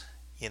these,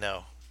 you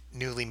know,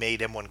 newly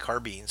made M1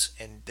 carbines,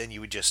 and then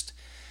you would just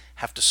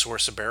have to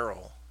source a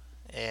barrel,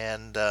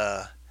 and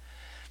I'd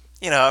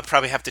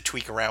probably have to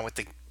tweak around with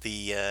the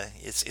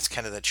it's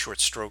kind of that short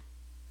stroke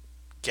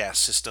gas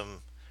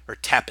system or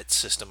tappet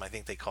system, I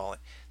think they call it.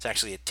 It's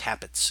actually a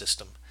tappet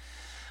system.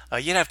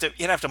 You'd have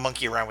to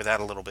monkey around with that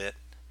a little bit,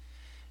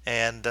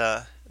 and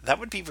that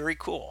would be very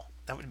cool.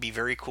 That would be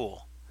very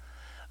cool.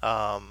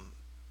 Um,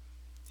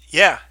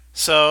 yeah.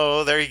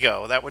 So there you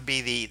go.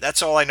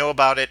 That's all I know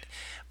about it.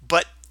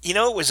 But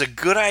it was a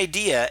good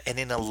idea, and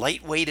in a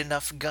lightweight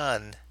enough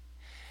gun,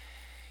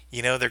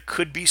 there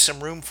could be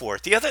some room for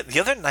it. The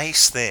other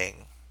nice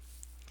thing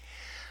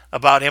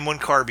about M1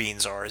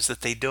 carbines is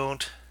that they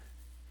don't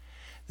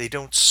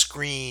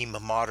scream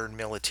modern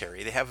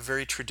military. They have a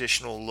very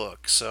traditional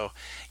look. So,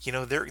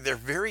 they're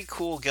very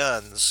cool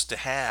guns to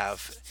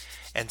have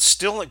and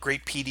still at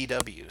great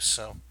PDWs.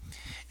 So,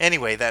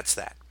 anyway, that's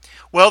that.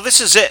 Well,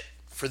 this is it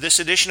for this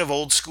edition of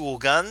Old School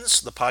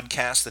Guns, the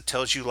podcast that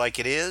tells you like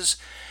it is.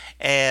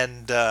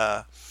 And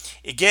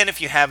again,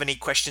 if you have any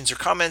questions or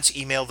comments,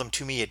 email them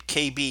to me at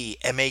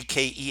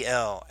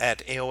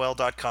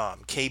kbmakel@aol.com,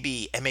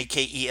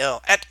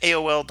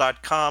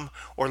 kbmakel@aol.com,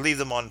 or leave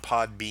them on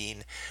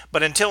Podbean.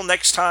 But until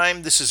next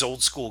time, this is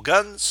Old School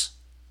Guns,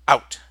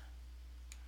 out.